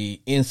a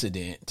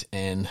incident,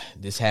 and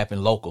this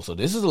happened local. So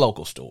this is a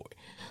local story.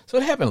 So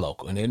it happened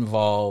local, and it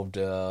involved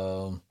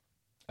a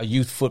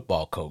youth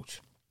football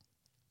coach.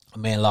 A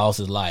man lost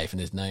his life, and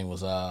his name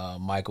was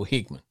Michael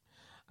Hickman.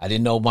 I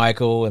didn't know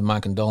Michael, and my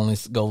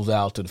condolence goes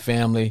out to the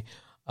family.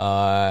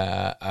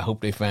 I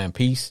hope they find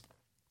peace.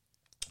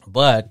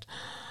 But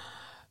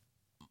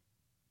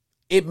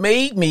it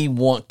made me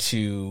want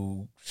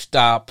to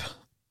stop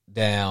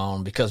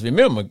down because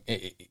remember,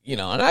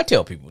 and I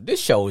tell people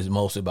this show is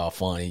mostly about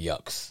fun and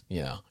yucks.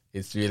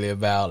 It's really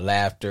about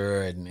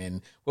laughter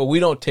and we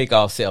don't take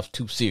ourselves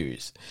too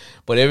serious.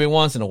 But every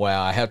once in a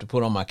while, I have to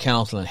put on my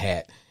counseling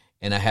hat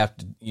and I have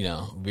to,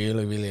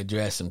 really, really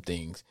address some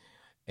things.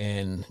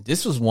 And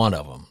this was one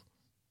of them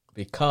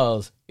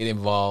because it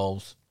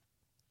involves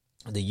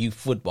the youth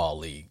football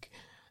league.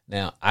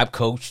 Now, I've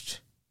coached.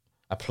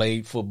 I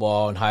played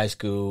football in high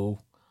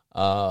school.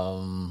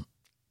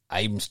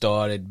 I even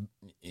started,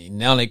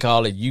 now they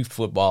call it youth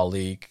football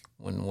league.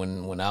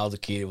 When I was a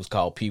kid, it was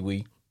called Pee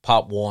Wee,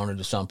 Pop Warner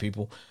to some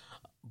people.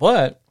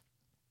 But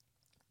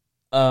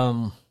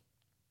I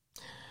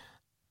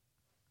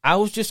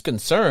was just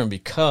concerned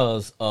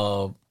because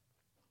of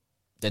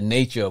the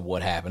nature of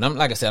what happened.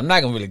 Like I said, I'm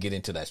not going to really get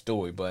into that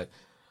story, but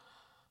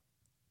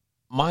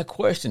my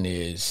question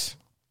is,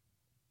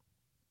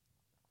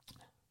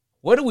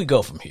 where do we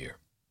go from here?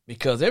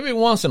 Because every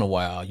once in a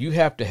while, you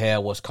have to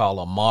have what's called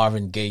a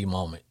Marvin Gaye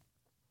moment.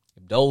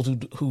 Those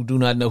who do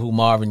not know who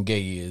Marvin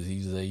Gaye is,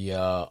 he's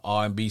a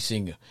R&B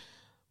singer.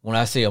 When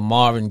I say a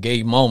Marvin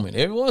Gaye moment,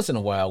 every once in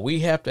a while,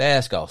 we have to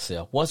ask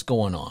ourselves, what's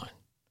going on?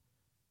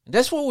 And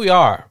that's where we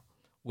are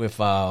with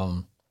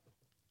our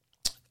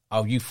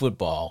youth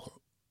football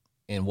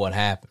and what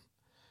happened.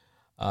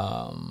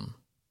 A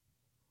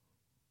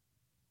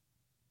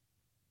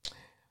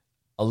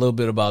little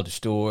bit about the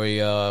story,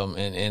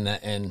 and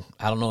I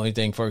don't know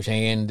anything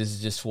firsthand. This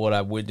is just what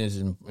I witnessed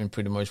and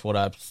pretty much what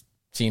I've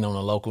seen on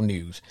the local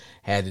news.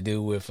 Had to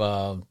do with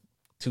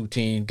two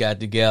teams got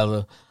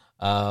together.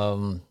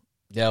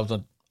 There was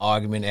an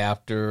argument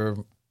after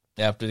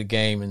the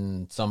game,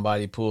 and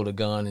somebody pulled a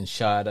gun and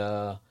shot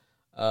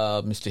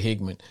Mr.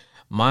 Hickman.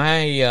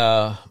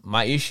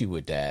 My issue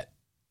with that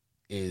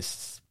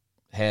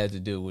had to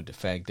do with the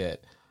fact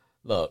that,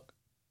 look,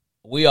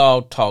 we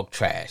all talk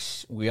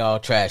trash. We all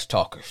trash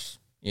talkers.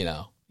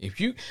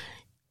 If you,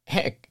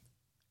 heck,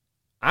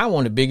 I'm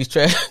one of the biggest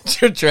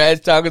trash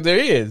talkers there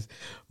is.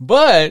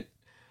 But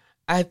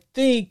I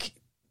think,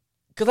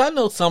 because I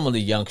know some of the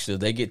youngsters,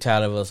 they get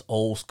tired of us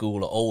old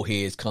school or old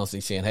heads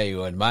constantly saying, hey,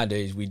 well, in my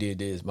days we did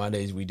this, my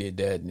days we did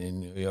that,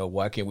 and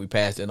why can't we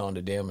pass that on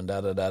to them and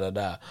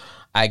da-da-da-da-da.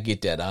 I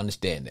get that. I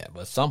understand that.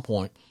 But at some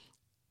point,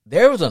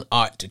 there was an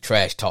art to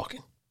trash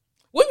talking.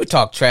 We would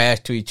talk trash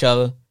to each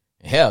other.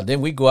 Hell, then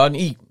we go out and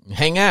eat and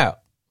hang out.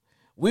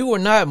 We were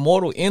not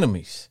mortal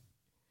enemies.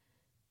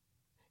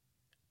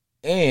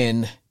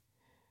 And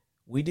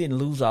we didn't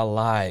lose our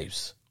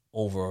lives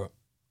over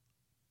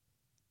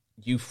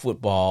youth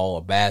football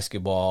or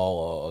basketball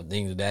or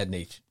things of that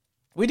nature.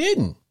 We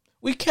didn't.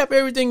 We kept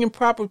everything in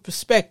proper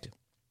perspective.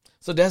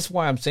 So that's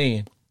why I'm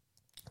saying,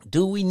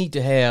 do we need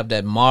to have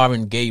that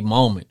Marvin Gaye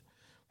moment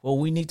where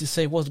we need to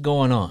say what's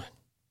going on?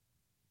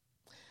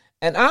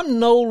 And I'm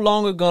no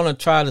longer going to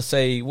try to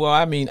say,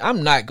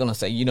 I'm not going to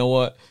say, you know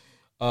what,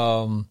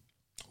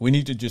 we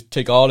need to just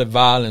take all the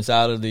violence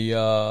out of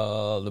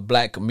the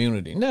black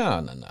community.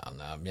 No.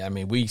 I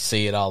mean, we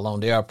see it all along.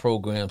 There are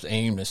programs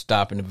aimed at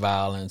stopping the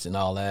violence and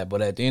all that.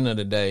 But at the end of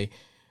the day,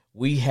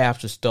 we have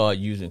to start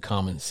using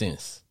common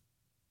sense.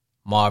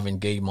 Marvin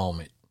Gaye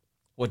moment.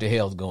 What the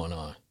hell's going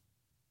on?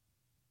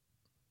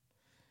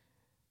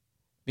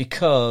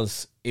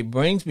 because it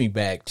brings me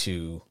back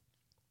to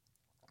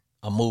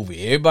a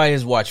movie. Everybody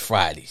has watched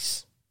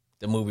Fridays,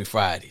 the movie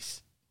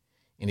Fridays,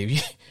 and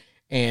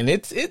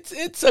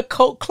it's a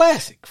cult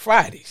classic,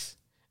 Fridays.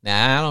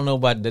 Now I don't know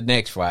about the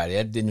next Friday,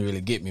 that didn't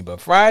really get me,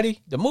 but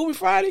Friday, the movie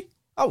Friday,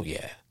 oh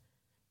yeah,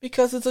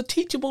 because it's a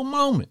teachable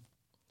moment.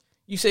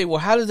 You say, well,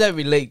 how does that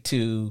relate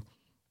to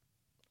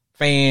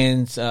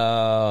fans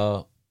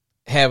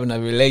having a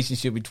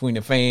relationship between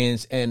the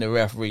fans and the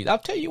referees? I'll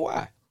tell you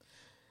why.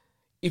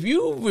 If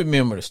you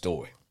remember the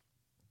story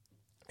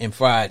in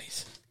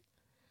Fridays,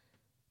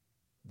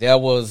 there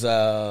was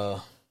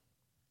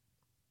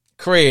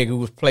Craig, who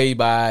was played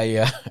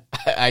by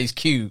Ice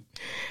Cube,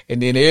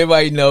 and then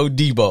everybody know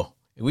Debo.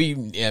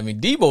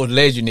 Debo is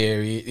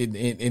legendary.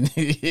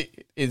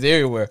 It's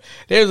everywhere.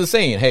 There's a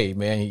saying, "Hey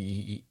man,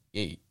 he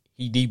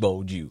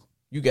Debo'd you.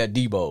 You got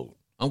Debo'd.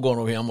 I'm going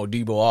over here. I'm gonna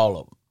Debo all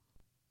of them."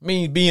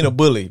 Means being a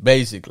bully,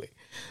 basically.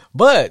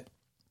 But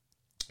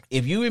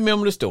if you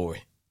remember the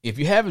story, if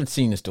you haven't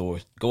seen the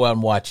story, go out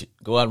and watch it.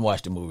 Go out and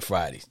watch the movie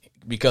Fridays,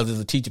 because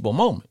it's a teachable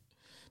moment.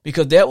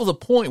 Because there was a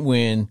point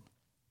when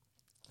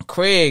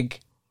Craig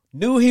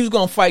knew he was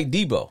going to fight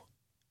Debo,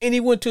 and he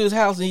went to his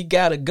house and he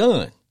got a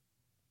gun.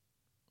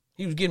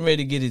 He was getting ready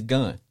to get his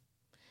gun,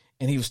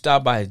 and he was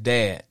stopped by his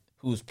dad,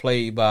 who was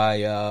played by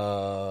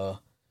the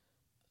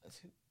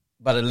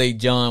late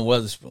John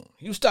Witherspoon.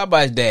 He was stopped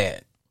by his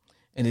dad,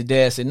 and his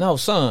dad said, "No,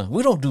 son,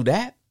 we don't do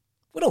that.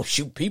 We don't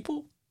shoot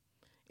people."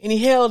 And he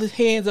held his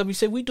hands up. He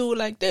said, "We do it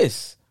like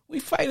this. We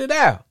fight it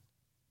out."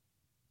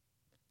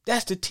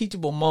 That's the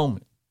teachable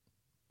moment.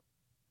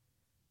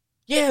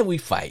 Yeah, we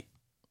fight,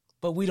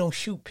 but we don't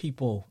shoot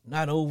people,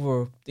 not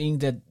over things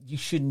that you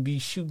shouldn't be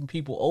shooting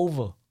people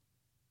over.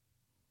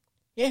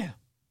 Yeah.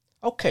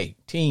 Okay,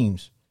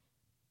 teams.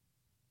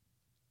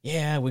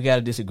 Yeah, we got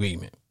a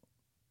disagreement.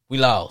 We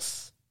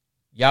lost.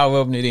 Y'all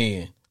rubbing it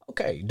in.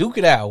 Okay, duke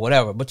it out,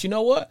 whatever. But you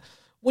know what?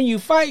 When you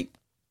fight,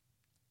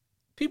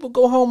 people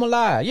go home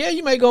alive. Yeah,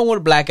 you may go home with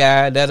a black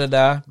eye,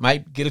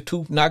 might get a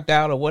tooth knocked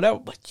out or whatever,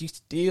 but you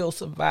still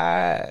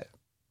survive.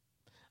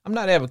 I'm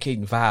not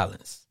advocating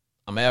violence.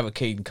 I'm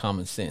advocating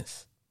common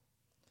sense.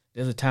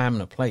 There's a time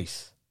and a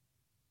place.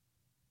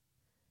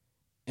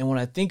 And when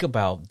I think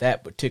about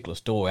that particular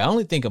story, I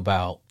only think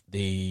about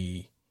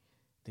the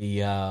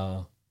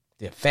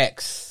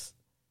effects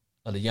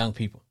of the young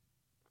people.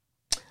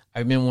 I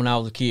remember when I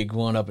was a kid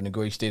growing up in the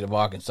great state of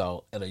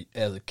Arkansas,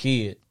 as a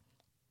kid,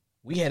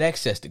 we had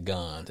access to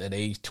guns at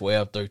age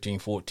 12, 13,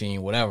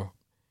 14, whatever.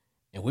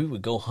 And we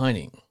would go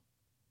hunting.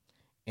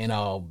 And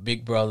our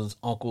big brothers,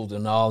 uncles,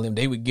 and all them,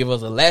 they would give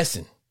us a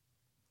lesson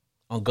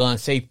on gun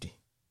safety.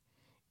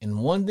 And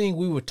one thing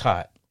we were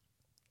taught,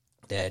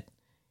 that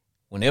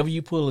whenever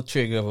you pull the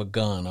trigger of a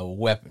gun or a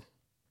weapon,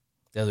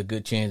 there's a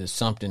good chance that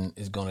something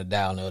is going to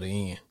die on the other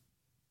end.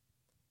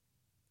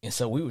 And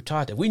so we were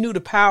taught that. We knew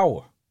the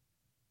power.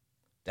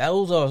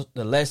 Those are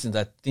the lessons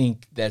I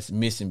think that's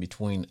missing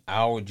between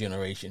our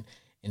generation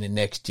and the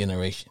next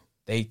generation.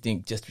 They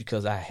think just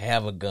because I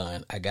have a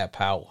gun, I got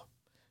power.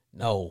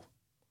 No.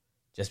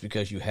 Just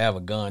because you have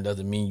a gun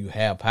doesn't mean you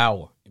have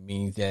power. It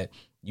means that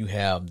you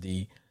have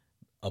the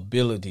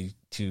ability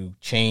to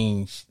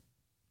change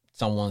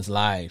someone's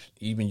life,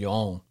 even your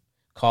own,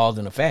 cause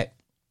and effect.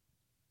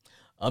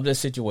 Of the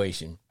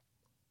situation,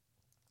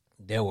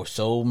 there were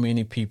so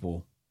many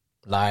people,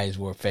 lives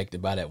were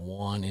affected by that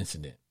one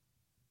incident.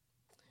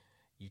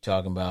 You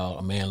talking about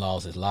a man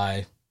lost his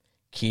life,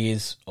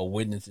 kids are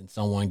witnessing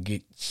someone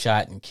get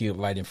shot and killed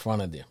right in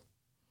front of them.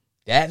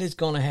 That is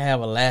going to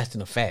have a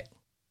lasting effect.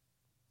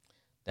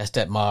 That's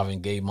that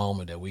Marvin Gaye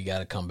moment that we got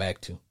to come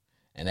back to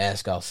and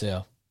ask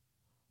ourselves,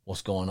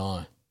 what's going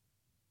on?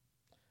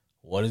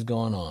 What is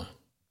going on?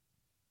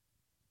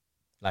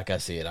 Like I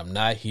said, I'm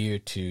not here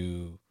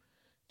to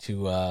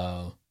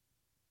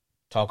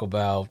talk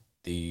about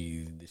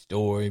the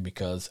story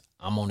because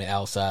I'm on the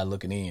outside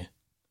looking in.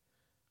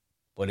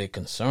 But it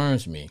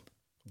concerns me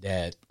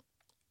that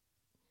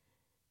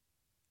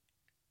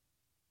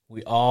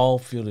we all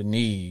feel the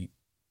need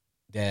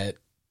that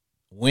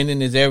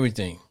winning is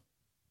everything.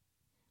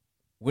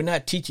 We're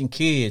not teaching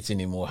kids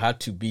anymore how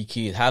to be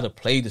kids, how to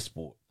play the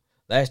sport.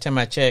 Last time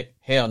I checked,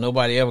 hell,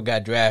 nobody ever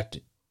got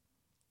drafted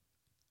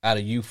out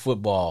of youth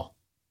football.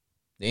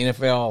 The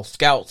NFL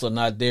scouts are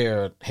not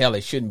there. Hell,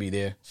 they shouldn't be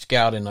there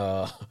scouting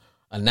a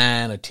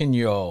 9 or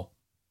 10-year-old.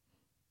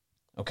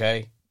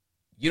 Okay?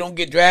 You don't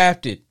get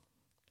drafted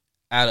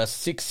out of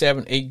 6th,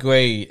 7th, 8th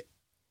grade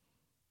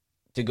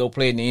to go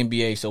play in the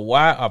NBA. So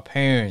why are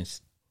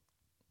parents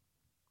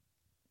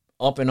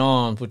up in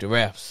arms with the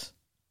refs?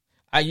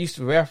 I used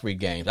to referee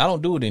games. I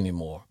don't do it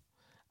anymore.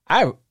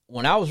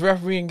 When I was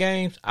refereeing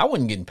games, I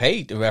wasn't getting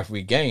paid to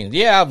referee games.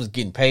 Yeah, I was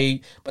getting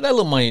paid, but that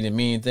little money didn't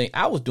mean anything.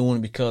 I was doing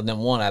it because,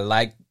 number one, I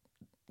liked,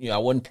 I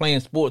wasn't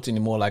playing sports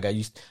anymore like I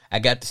used. I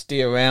got to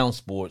stay around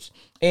sports,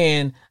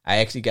 and I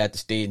actually got to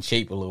stay in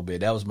shape a little bit.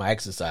 That was my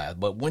exercise.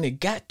 But when it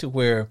got to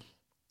where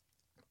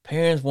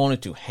parents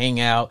wanted to hang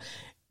out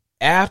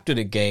after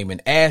the game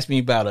and ask me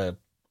about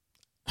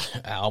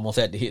I almost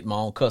had to hit my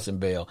own cussing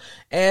bell.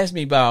 Ask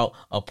me about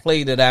a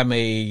play that I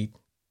made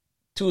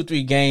 2 or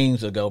 3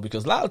 games ago,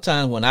 because a lot of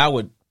times when I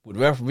would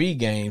referee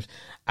games,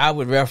 I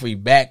would referee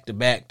back to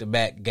back to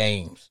back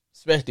games,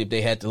 especially if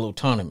they had the little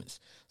tournaments.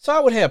 So I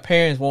would have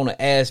parents want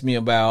to ask me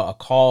about a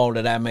call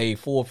that I made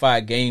 4 or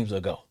 5 games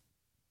ago.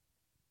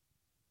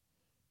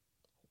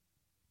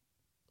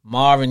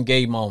 Marvin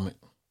Gaye moment.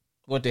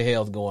 What the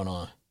hell's going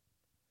on?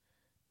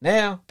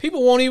 Now,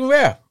 people won't even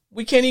ref.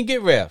 We can't even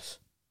get refs.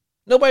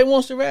 Nobody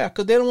wants to ref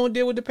because they don't want to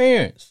deal with the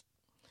parents.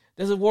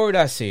 There's a word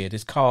I said.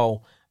 It's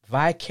called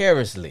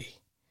vicariously.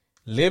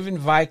 Living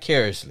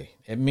vicariously.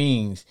 It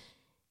means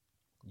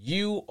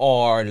you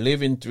are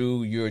living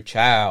through your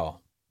child.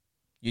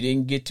 You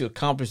didn't get to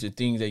accomplish the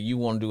things that you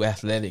want to do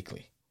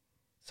athletically.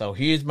 So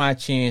here's my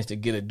chance to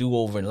get a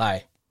do-over in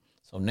life.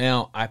 So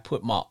now I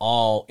put my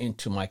all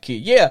into my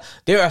kid. Yeah,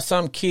 there are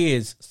some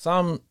kids,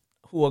 some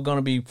who are going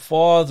to be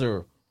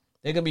farther.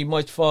 They're going to be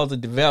much farther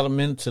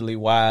developmentally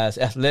wise,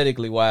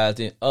 athletically wise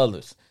than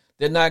others.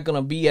 They're not going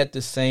to be at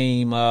the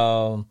same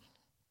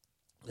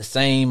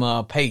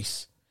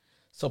pace.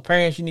 So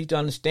parents, you need to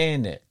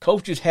understand that.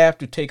 Coaches have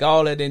to take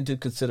all that into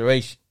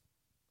consideration.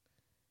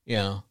 You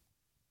know.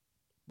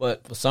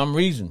 But for some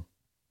reason,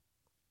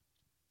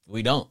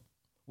 we don't.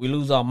 We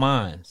lose our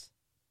minds.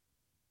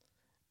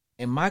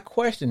 And my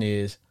question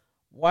is,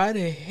 why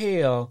the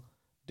hell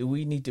do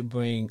we need to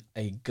bring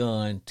a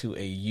gun to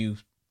a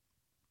youth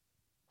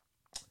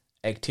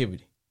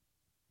activity?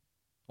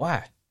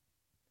 Why?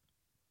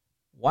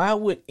 Why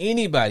would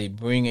anybody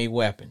bring a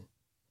weapon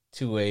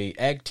to a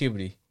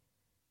activity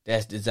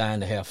that's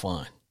designed to have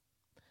fun?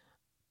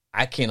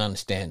 I can't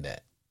understand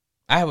that.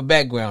 I have a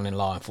background in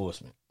law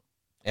enforcement,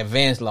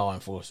 advanced law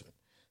enforcement.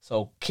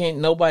 So can't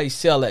nobody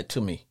sell that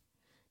to me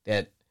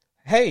that,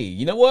 hey,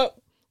 you know what?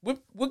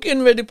 We're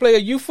getting ready to play a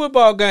youth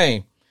football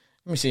game.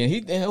 Let me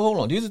see. Hold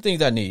on. These are things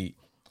I need.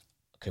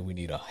 Okay, we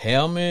need a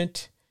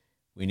helmet.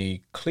 We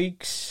need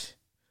cleats.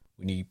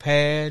 We need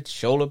pads,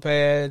 shoulder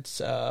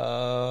pads,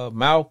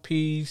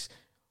 mouthpiece,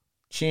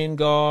 chin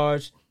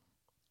guards.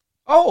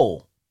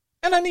 Oh,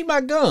 and I need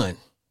my gun.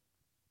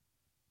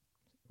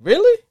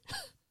 Really?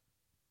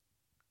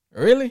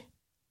 Really?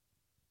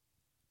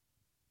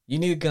 You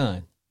need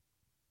a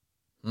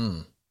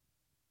gun.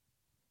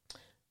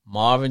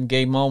 Marvin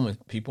Gaye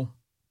moment, people.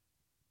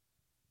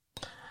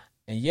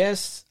 And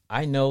yes,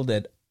 I know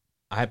that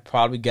I've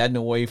probably gotten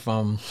away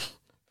from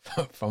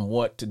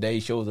what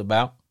today's show is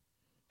about.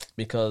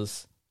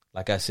 Because,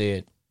 like I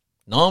said,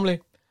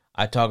 normally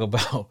I talk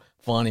about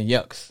fun and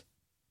yucks.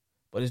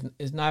 But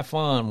it's not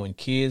fun when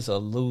kids are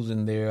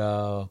losing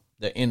their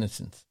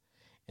innocence.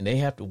 And they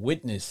have to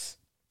witness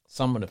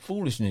some of the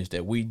foolishness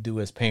that we do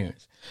as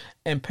parents.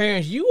 And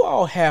parents, you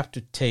all have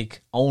to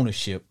take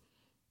ownership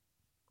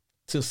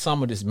to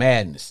some of this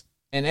madness.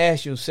 And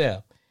ask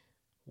yourself,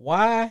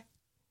 why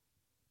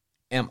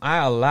am I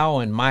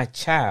allowing my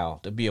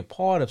child to be a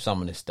part of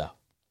some of this stuff?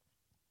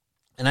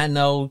 And I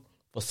know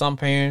for some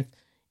parents,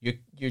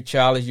 your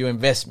child is your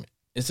investment.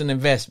 It's an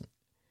investment.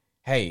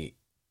 Hey,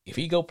 if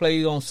he go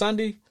play on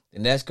Sunday,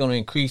 then that's going to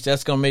increase.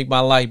 That's going to make my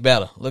life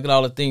better. Look at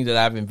all the things that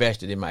I've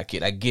invested in my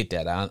kid. I get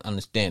that. I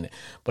understand it.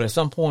 But at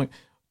some point,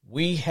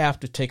 we have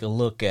to take a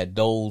look at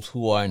those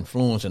who are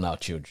influencing our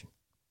children.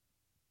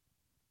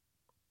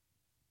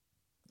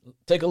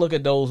 Take a look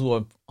at those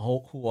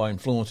who are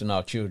influencing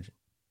our children.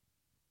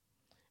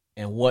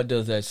 And what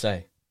does that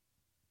say?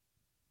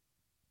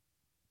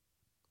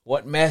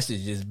 What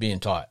message is being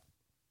taught?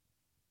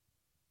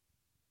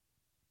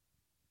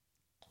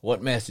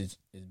 What message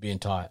is being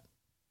taught?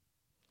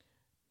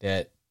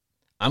 That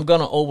I'm going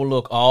to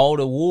overlook all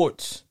the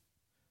warts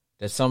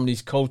that some of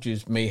these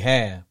coaches may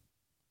have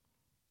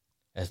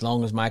as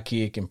long as my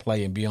kid can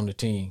play and be on the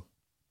team.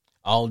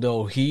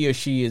 Although he or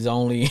she is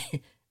only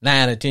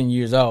 9 or 10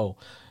 years old.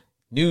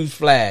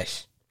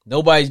 Newsflash,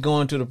 nobody's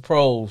going to the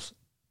pros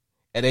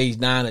at age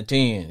 9 or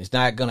 10. It's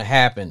not going to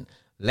happen.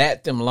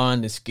 Let them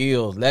learn the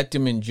skills. Let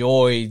them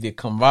enjoy the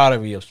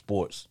camaraderie of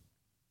sports.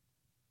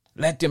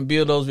 Let them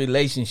build those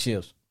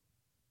relationships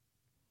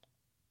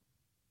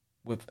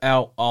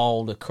without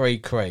all the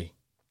cray-cray.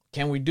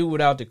 Can we do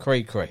without the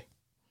cray-cray?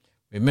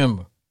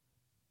 Remember,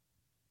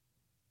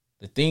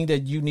 the thing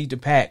that you need to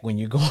pack when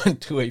you're going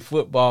to a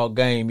football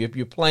game, if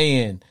you're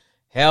playing,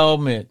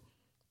 helmet,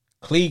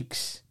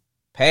 cleats,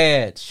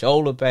 pads,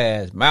 shoulder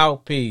pads,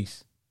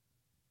 mouthpiece,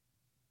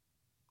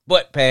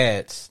 butt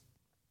pads.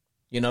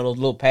 You know, those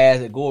little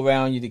pads that go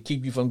around you to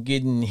keep you from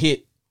getting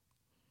hit.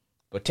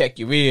 Protect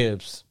your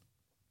ribs.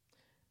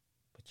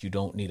 But you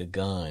don't need a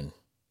gun.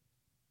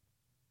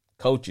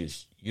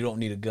 Coaches, you don't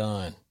need a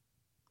gun.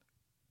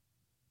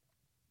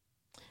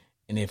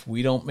 And if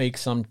we don't make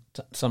some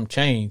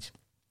change,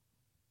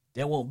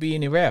 there won't be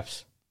any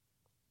refs.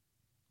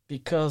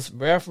 Because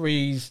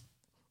referees,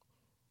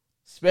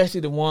 especially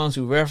the ones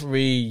who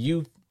referee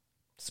youth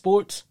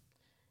sports,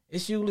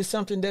 it's usually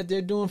something that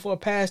they're doing for a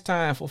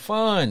pastime, for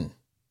fun.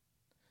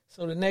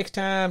 So the next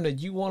time that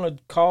you want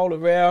to call the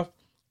ref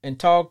and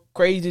talk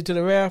crazy to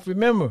the ref,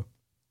 remember,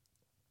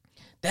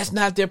 that's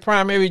not their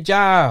primary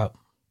job.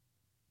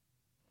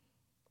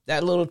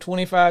 that little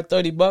 25,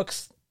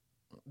 $30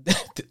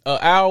 an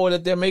hour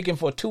that they're making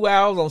for 2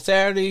 hours on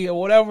Saturday or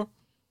whatever,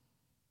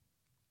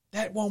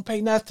 that won't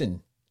pay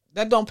nothing.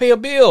 That don't pay a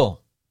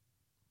bill.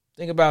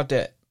 Think about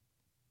that.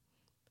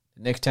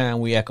 The next time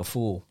we act a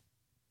fool,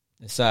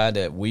 decide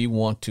that we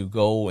want to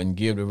go and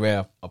give the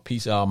ref a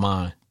piece of our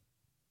mind,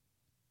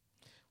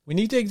 we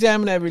need to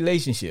examine that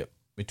relationship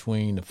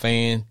between the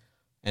fan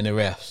and the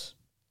refs.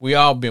 We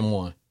all been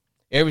one.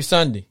 Every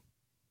Sunday,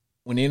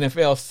 when the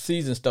NFL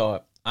season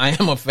starts, I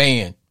am a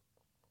fan.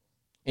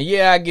 And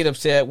yeah, I get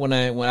upset when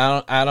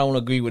I don't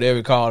agree with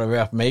every call the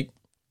ref make.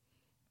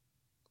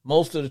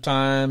 Most of the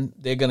time,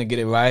 they're gonna get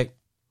it right.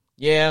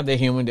 Yeah, they're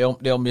human.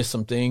 They'll miss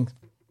some things.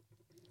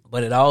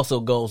 But it also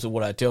goes to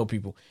what I tell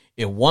people.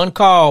 If one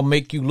call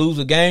make you lose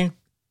a game,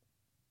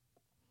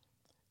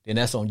 then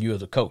that's on you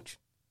as a coach.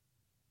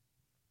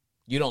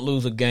 You don't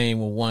lose a game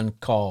with one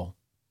call.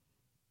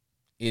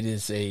 It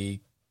is a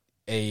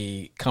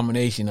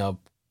combination of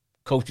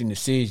coaching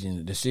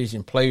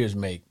decision players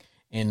make.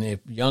 And if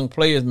young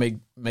players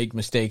make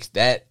mistakes,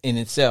 that in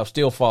itself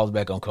still falls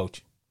back on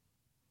coaching.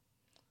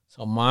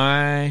 So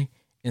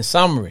in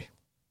summary,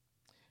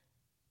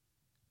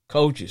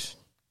 coaches,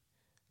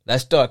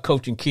 let's start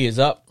coaching kids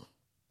up,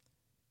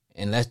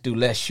 and let's do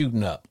less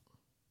shooting up.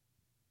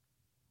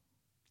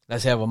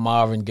 Let's have a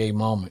Marvin Gaye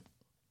moment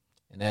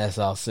and ask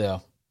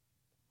ourselves,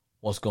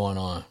 what's going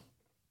on?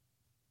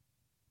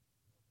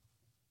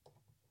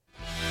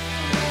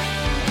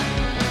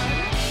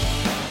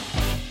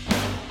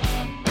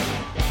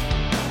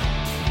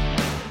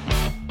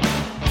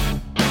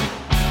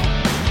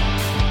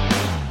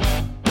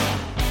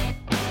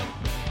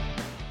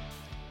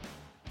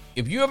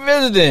 If you're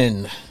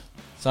visiting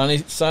sunny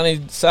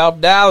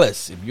South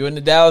Dallas, if you're in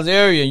the Dallas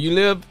area and you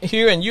live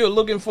here and you're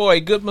looking for a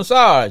good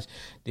massage,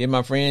 then,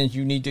 my friends,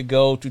 you need to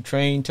go to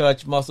Train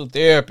Touch Muscle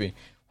Therapy,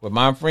 where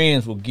my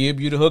friends will give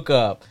you the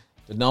hookup.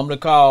 The number to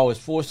call is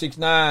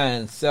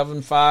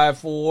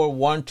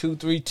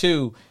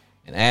 469-754-1232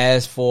 and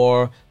ask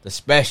for the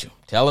special.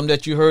 Tell them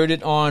that you heard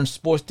it on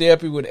Sports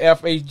Therapy with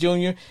F.H.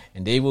 Jr.,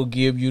 and they will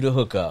give you the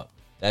hookup.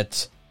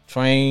 That's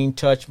Train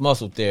Touch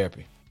Muscle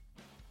Therapy.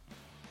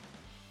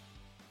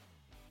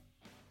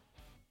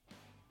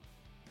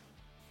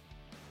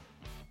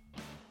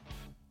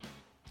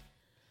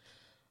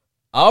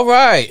 All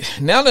right,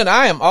 now that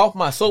I am off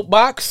my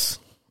soapbox,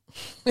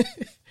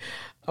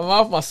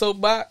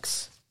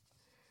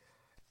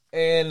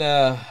 and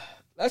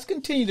let's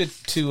continue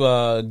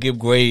to give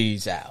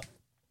grades out.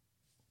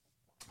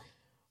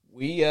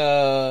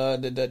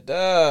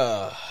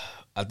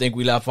 I think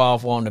we left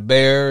off on the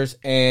Bears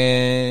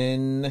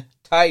and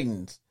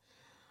Titans.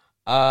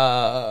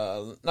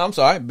 No, I'm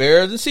sorry,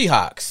 Bears and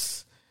Seahawks.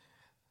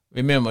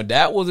 Remember,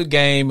 that was a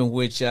game in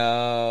which the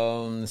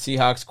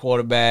Seahawks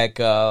quarterback,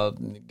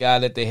 the guy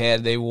that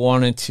they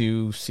wanted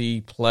to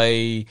see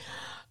play,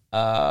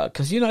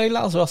 because, they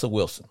lost Russell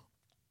Wilson.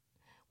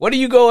 Where do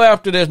you go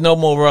after there's no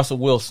more Russell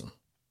Wilson?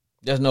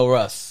 There's no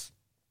Russ.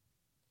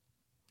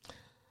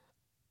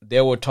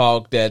 There were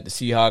talk that the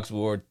Seahawks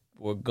were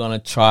going to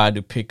try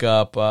to pick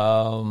up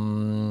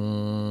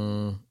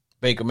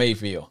Baker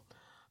Mayfield.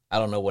 I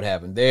don't know what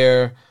happened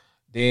there.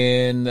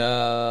 Then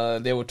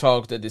there were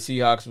talks that the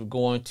Seahawks were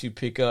going to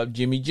pick up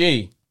Jimmy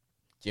G.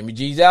 Jimmy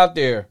G's out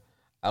there.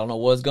 I don't know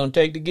what it's going to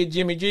take to get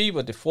Jimmy G,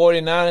 but the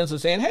 49ers are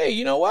saying, hey,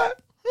 you know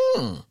what?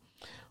 We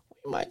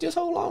might just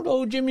hold on to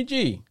old Jimmy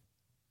G.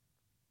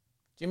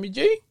 Jimmy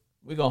G,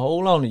 we're going to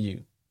hold on to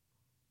you.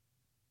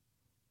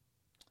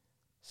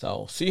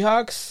 So,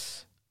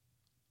 Seahawks,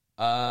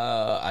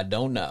 I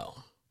don't know.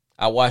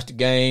 I watched the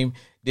game.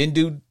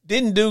 Didn't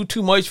do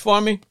too much for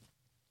me.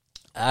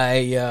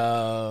 But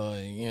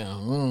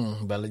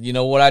you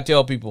know what I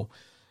tell people?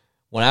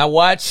 When I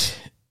watch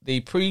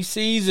the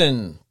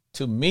preseason,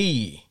 to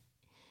me,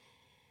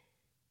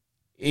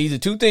 either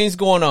two things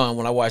going on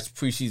when I watch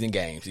preseason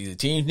games. Either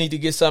teams need to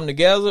get something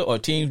together, or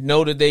teams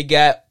know that they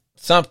got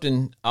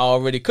something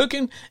already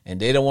cooking,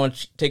 and they don't want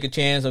to take a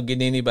chance on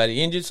getting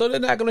anybody injured, so they're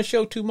not going to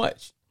show too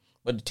much.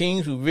 But the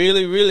teams who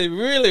really, really,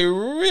 really,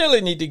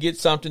 really need to get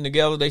something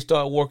together, they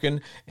start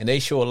working, and they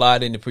show a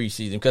lot in the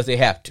preseason because they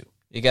have to.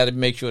 You got to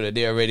make sure that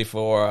they're ready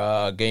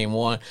for game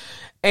one,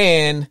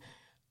 and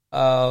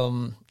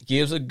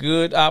gives a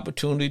good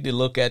opportunity to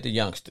look at the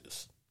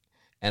youngsters.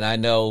 And I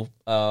know,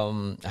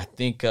 I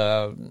think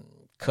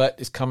cut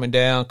is coming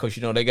down because,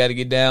 they got to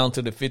get down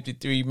to the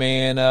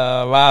 53-man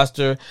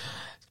roster.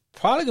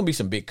 Probably going to be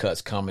some big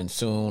cuts coming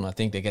soon. I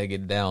think they got to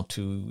get down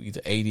to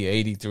either 80 or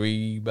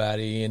 83 by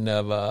the end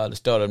of the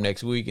start of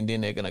next week, and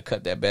then they're going to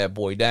cut that bad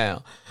boy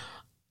down.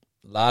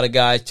 A lot of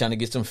guys trying to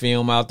get some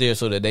film out there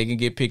so that they can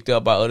get picked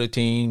up by other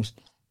teams.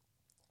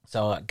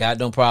 So I got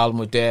no problem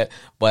with that.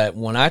 But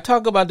when I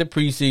talk about the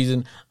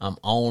preseason, I'm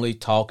only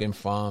talking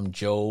from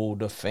Joe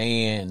the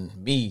fan.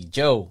 Me,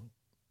 Joe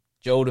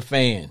the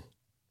fan.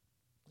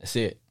 That's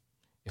it.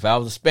 If I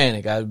was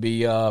Hispanic, I'd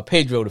be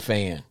Pedro the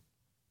fan.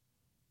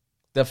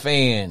 The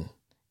fan.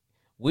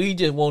 We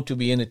just want to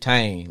be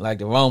entertained, like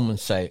the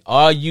Romans say.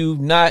 Are you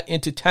not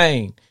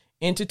entertained?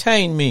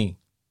 Entertain me.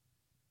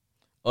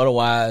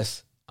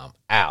 Otherwise, I'm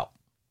out.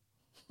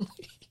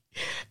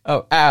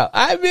 I'm out.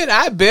 I admit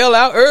I bail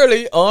out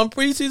early on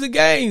preseason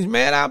games,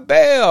 man. I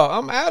bail.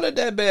 I'm out of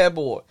that bad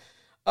boy.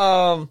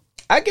 I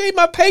gave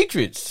my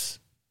Patriots.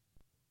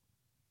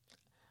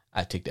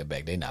 I take that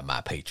back. They're not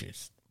my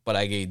Patriots. But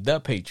I gave the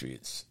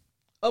Patriots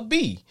a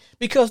B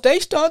because they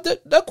started,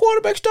 the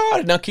quarterback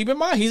started. Now keep in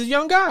mind, he's a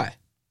young guy.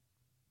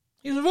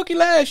 He was a rookie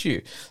last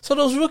year. So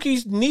those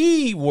rookies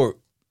need work.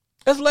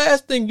 That's the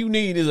last thing you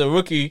need is a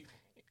rookie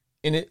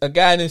and a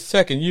guy in his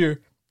second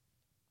year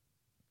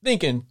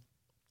thinking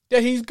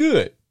that he's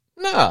good.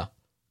 Nah.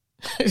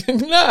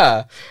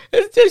 Nah.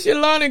 It's just your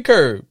learning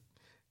curve.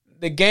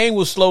 The game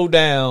will slow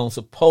down,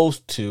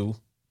 supposedly,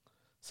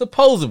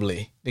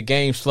 the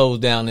game slows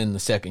down in the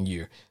second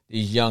year.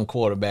 These young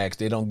quarterbacks,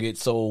 they don't get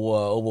so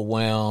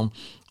overwhelmed.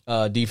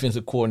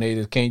 Defensive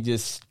coordinators can't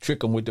just trick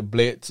them with the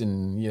blitz,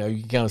 and you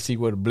can kind of see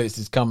where the blitz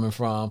is coming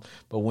from.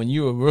 But when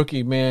you're a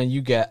rookie, man,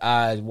 you got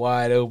eyes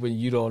wide open.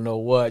 You don't know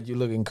what you're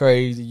looking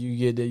crazy. You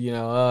get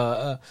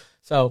the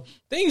so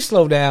things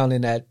slow down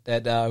in that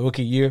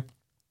rookie year,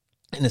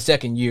 in the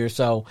second year.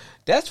 So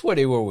that's where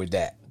they were with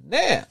that.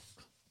 Now,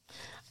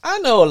 I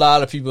know a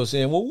lot of people are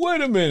saying, well,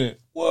 wait a minute.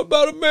 What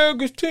about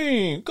America's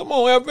team? Come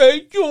on,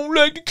 F.A., you don't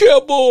like the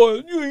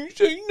Cowboys. You ain't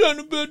saying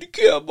nothing about the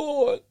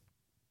Cowboys.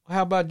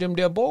 How about them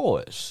there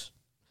boys?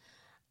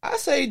 I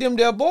say them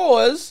there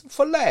boys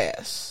for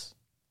last.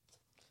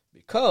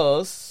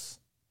 Because,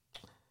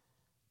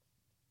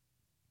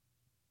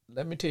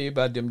 let me tell you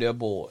about them there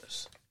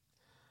boys.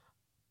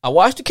 I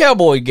watched the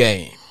Cowboy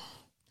game.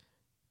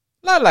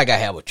 Not like I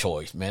have a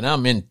choice, man.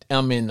 I'm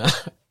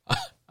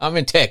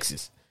in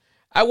Texas.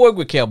 I work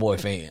with Cowboy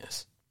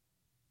fans.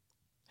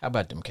 How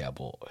about them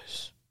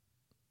Cowboys?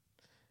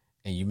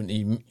 And you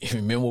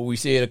remember what we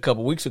said a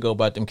couple weeks ago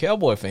about them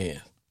Cowboy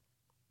fans?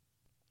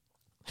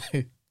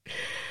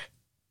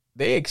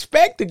 They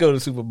expect to go to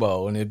the Super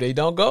Bowl, and if they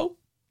don't go,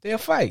 they'll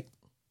fight.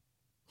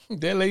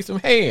 They'll lay some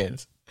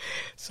hands.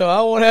 So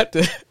I won't have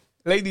to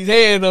lay these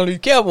hands on these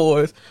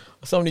Cowboys,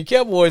 or some of these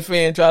Cowboys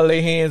fans try to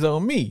lay hands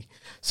on me.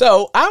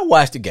 So I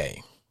watched the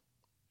game,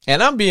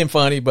 and I'm being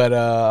funny, but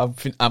I'm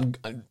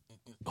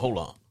hold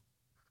on.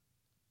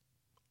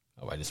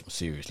 All right, this is a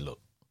serious look.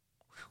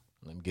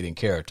 Let me get in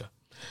character.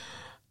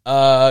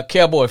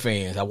 Cowboy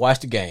fans, I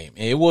watched the game,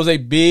 and it was a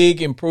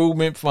big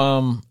improvement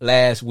from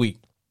last week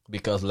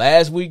because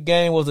last week's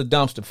game was a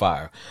dumpster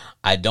fire.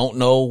 I don't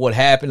know what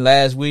happened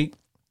last week,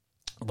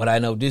 but I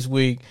know this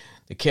week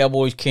the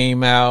Cowboys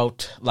came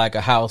out like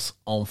a house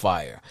on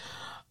fire.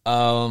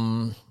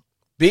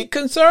 Big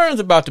concerns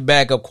about the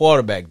backup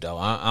quarterback, though.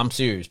 I'm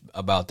serious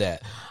about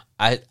that.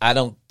 I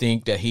don't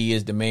think that he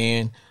is the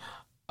man.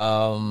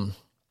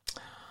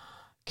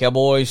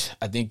 Cowboys,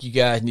 I think you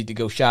guys need to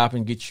go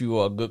shopping, get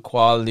you a good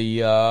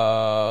quality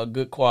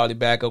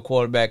backup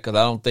quarterback because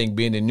I don't think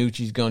Ben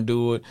DiNucci's going to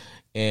do it,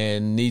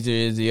 and neither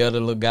is the other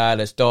little guy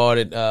that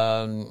started.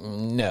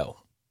 No.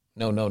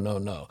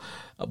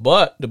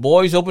 But the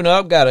boys opened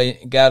up, got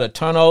a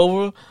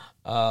turnover.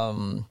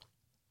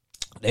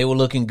 They were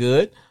looking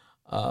good.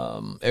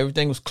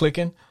 Everything was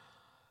clicking.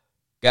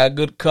 Got a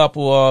good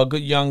couple,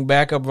 good young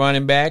backup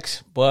running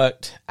backs,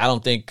 but I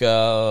don't think,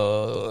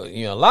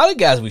 a lot of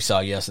guys we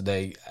saw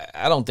yesterday,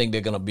 I don't think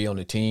they're going to be on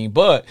the team.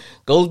 But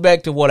goes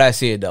back to what I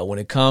said, though. When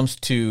it comes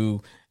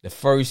to the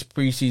first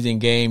preseason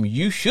game,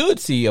 you should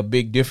see a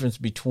big difference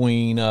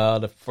between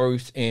the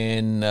first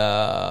and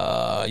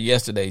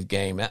yesterday's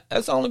game.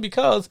 That's only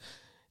because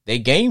they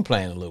game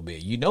plan a little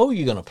bit. You know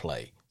you're going to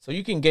play, so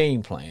you can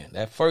game plan.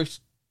 That first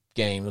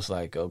game was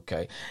like,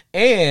 okay.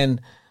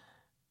 And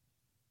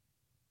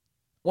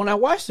when I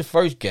watched the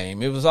first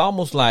game, it was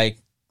almost like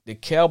the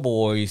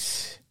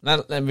Cowboys.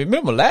 Now,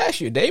 remember last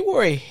year, they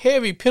were a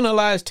heavy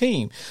penalized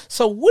team.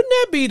 So wouldn't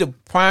that be the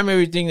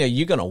primary thing that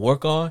you're going to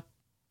work on?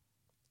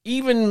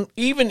 Even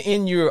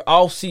in your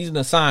off-season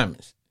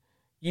assignments,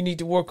 you need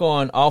to work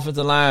on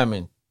offensive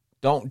linemen.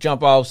 Don't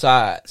jump off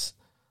sides.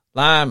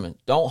 Linemen,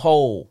 don't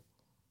hold.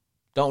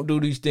 Don't do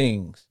these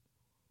things.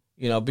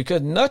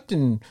 Because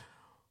nothing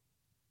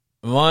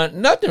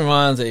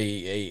runs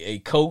a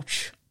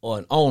coach or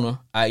an owner,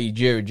 i.e.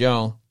 Jerry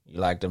Jones. You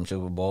like them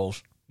Super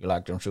Bowls.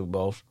 Nothing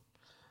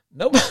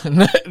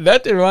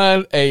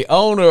runs a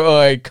owner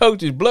or a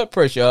coach's blood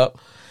pressure up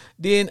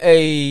than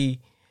a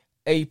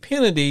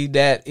penalty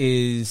that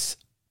is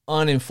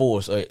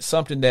unenforced or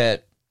something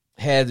that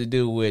has to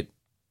do with,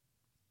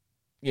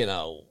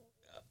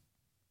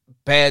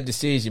 bad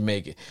decision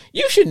making.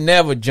 You should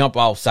never jump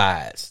off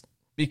sides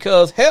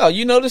because, hell,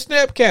 the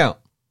snap count.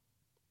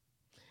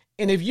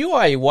 And if you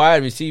are a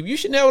wide receiver, you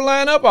should never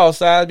line up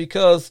outside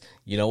because,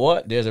 you know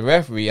what? There's a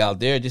referee out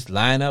there. Just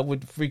line up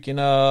with the freaking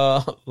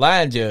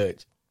line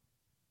judge.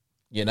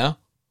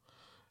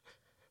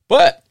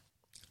 But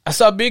I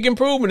saw a big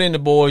improvement in the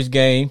boys'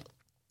 game.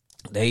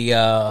 They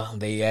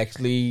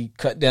actually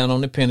cut down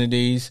on the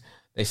penalties.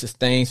 They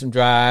sustained some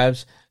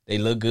drives. They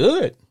look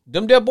good.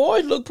 Them their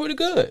boys look pretty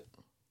good.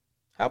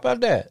 How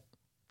about that?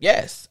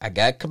 Yes, I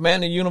got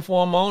Commander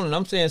uniform on, and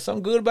I'm saying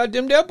something good about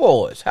them their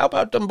boys. How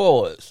about them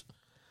boys?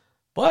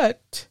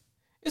 But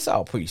It's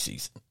all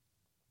preseason.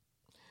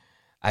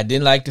 I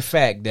didn't like the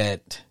fact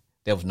that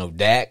there was no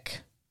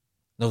Dak,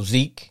 no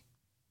Zeke.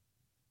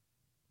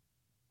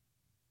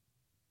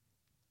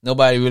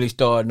 Nobody really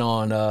starting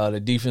on the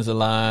defensive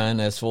line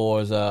as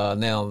far as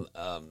now.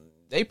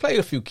 They played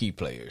a few key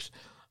players.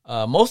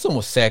 Most of them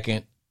were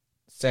second.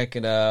 They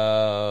didn't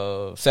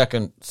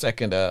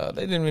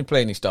even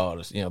play any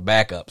starters.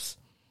 Backups.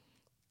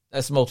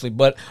 That's mostly.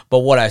 But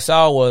what I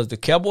saw was the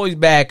Cowboys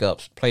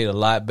backups played a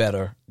lot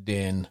better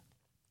than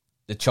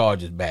the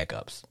Chargers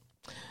backups.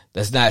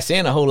 That's not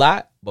saying a whole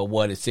lot, but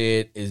what it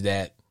said is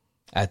that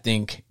I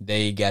think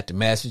they got the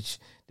message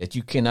that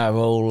you cannot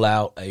roll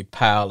out a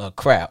pile of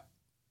crap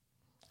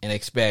and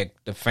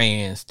expect the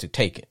fans to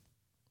take it.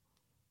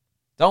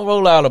 Don't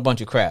roll out a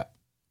bunch of crap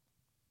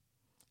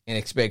and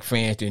expect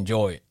fans to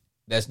enjoy it.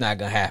 That's not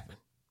going to happen.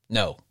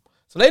 No.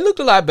 So they looked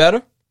a lot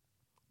better.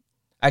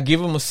 I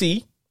give them a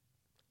C.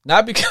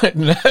 Not because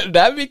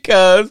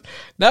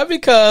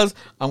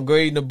I'm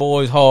grading the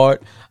boys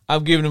hard.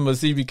 I'm giving them a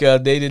C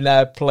because they did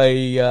not play.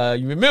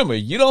 You remember,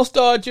 you don't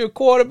start your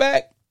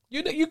quarterback,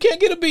 you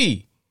can't get a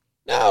B.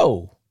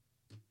 No.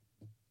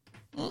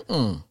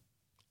 No.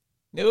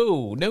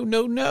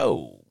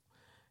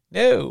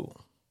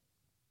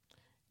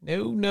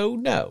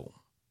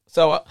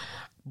 So,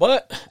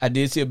 but I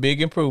did see a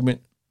big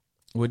improvement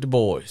with the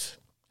boys.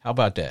 How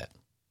about that?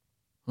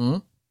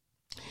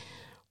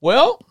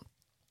 Well,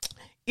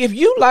 if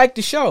you like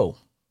the show,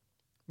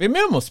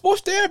 remember,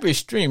 Sports Therapy is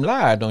streamed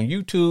live on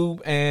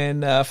YouTube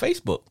and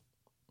Facebook.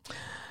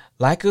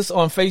 Like us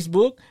on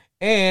Facebook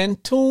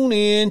and tune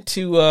in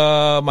to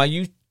my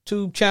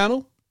YouTube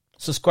channel.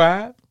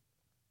 Subscribe.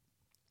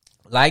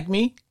 Like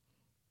me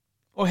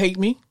or hate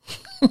me.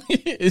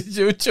 It's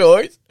your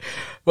choice.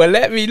 But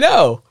let me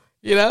know.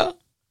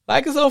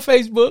 Like us on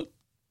Facebook.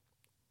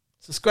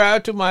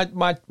 Subscribe to my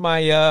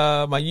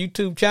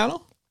YouTube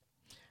channel.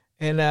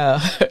 And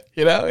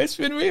it's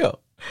been real.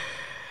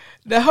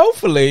 Now,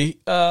 hopefully,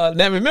 now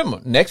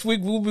remember, next week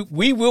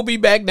we will be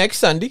back next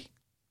Sunday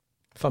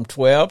from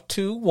 12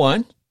 to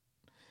 1.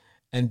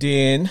 And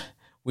then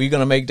we're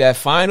going to make that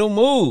final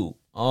move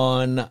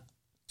on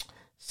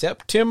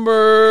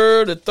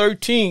September the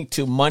 13th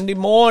to Monday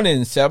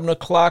morning, 7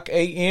 o'clock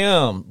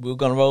a.m. We're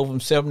going to roll from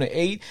 7 to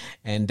 8.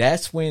 And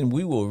that's when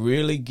we will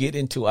really get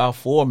into our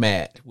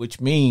format, which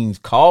means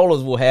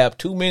callers will have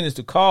 2 minutes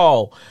to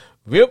call,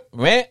 rip,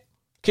 rant,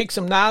 kick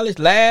some knowledge,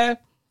 laugh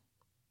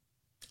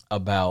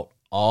about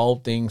all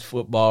things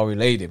football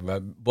related.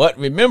 But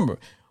remember,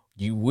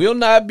 you will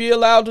not be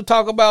allowed to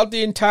talk about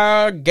the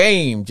entire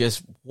game,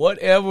 just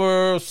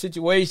whatever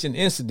situation,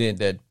 incident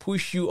that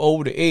push you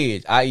over the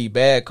edge, i.e.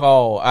 bad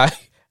call,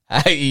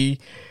 i.e.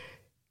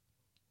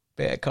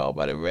 bad call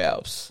by the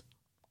refs,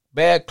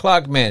 bad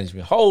clock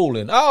management,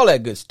 holding, all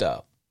that good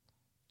stuff.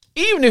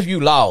 Even if you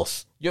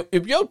lost,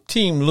 if your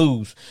team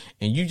lose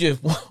and you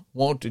just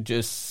want to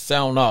just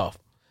sound off,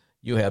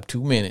 you'll have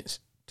 2 minutes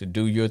to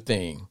do your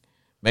thing.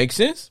 Make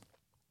sense?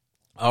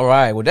 All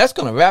right. Well, that's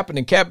going to wrap it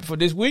and cap it for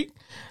this week.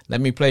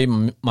 Let me play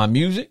my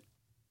music.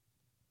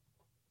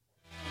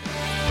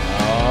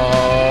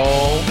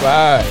 All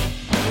right.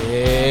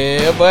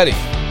 Yeah, buddy.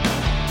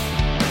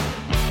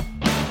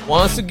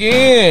 Once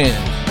again,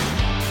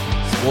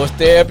 Sports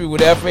Therapy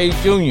with F.H.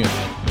 Jr.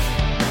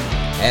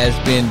 has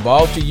been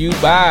brought to you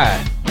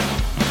by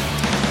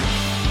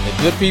the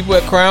good people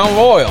at Crown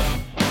Royal.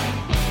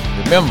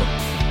 Remember,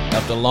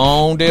 after a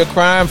long day of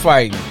crime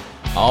fighting,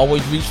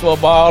 always reach for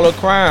a bottle of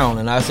Crown.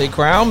 And I say,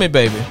 crown me,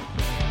 baby.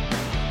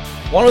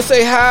 Want to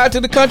say hi to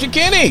the Country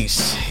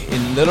Kennies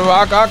in Little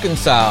Rock,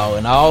 Arkansas,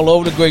 and all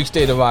over the great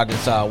state of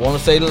Arkansas. Want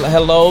to say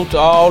hello to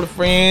all the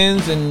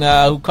friends and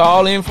who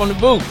call in from the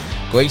booth.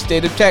 Great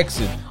state of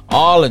Texas,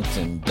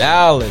 Arlington,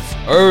 Dallas,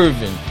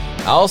 Irving.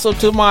 Also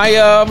to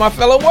my my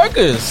fellow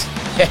workers.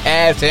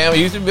 Sam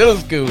Houston Middle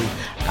School.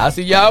 I'll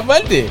see y'all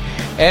Monday.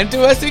 And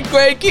to us,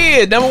 great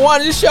kids. Number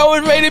one, this show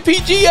is rated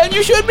PG, and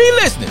you should be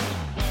listening,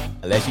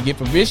 unless you get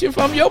permission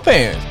from your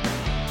parents.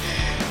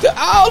 To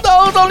all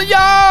those on the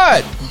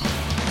yard,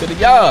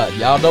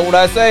 y'all know what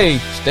I say.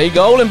 Stay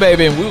golden,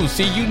 baby, and we will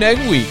see you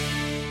next week.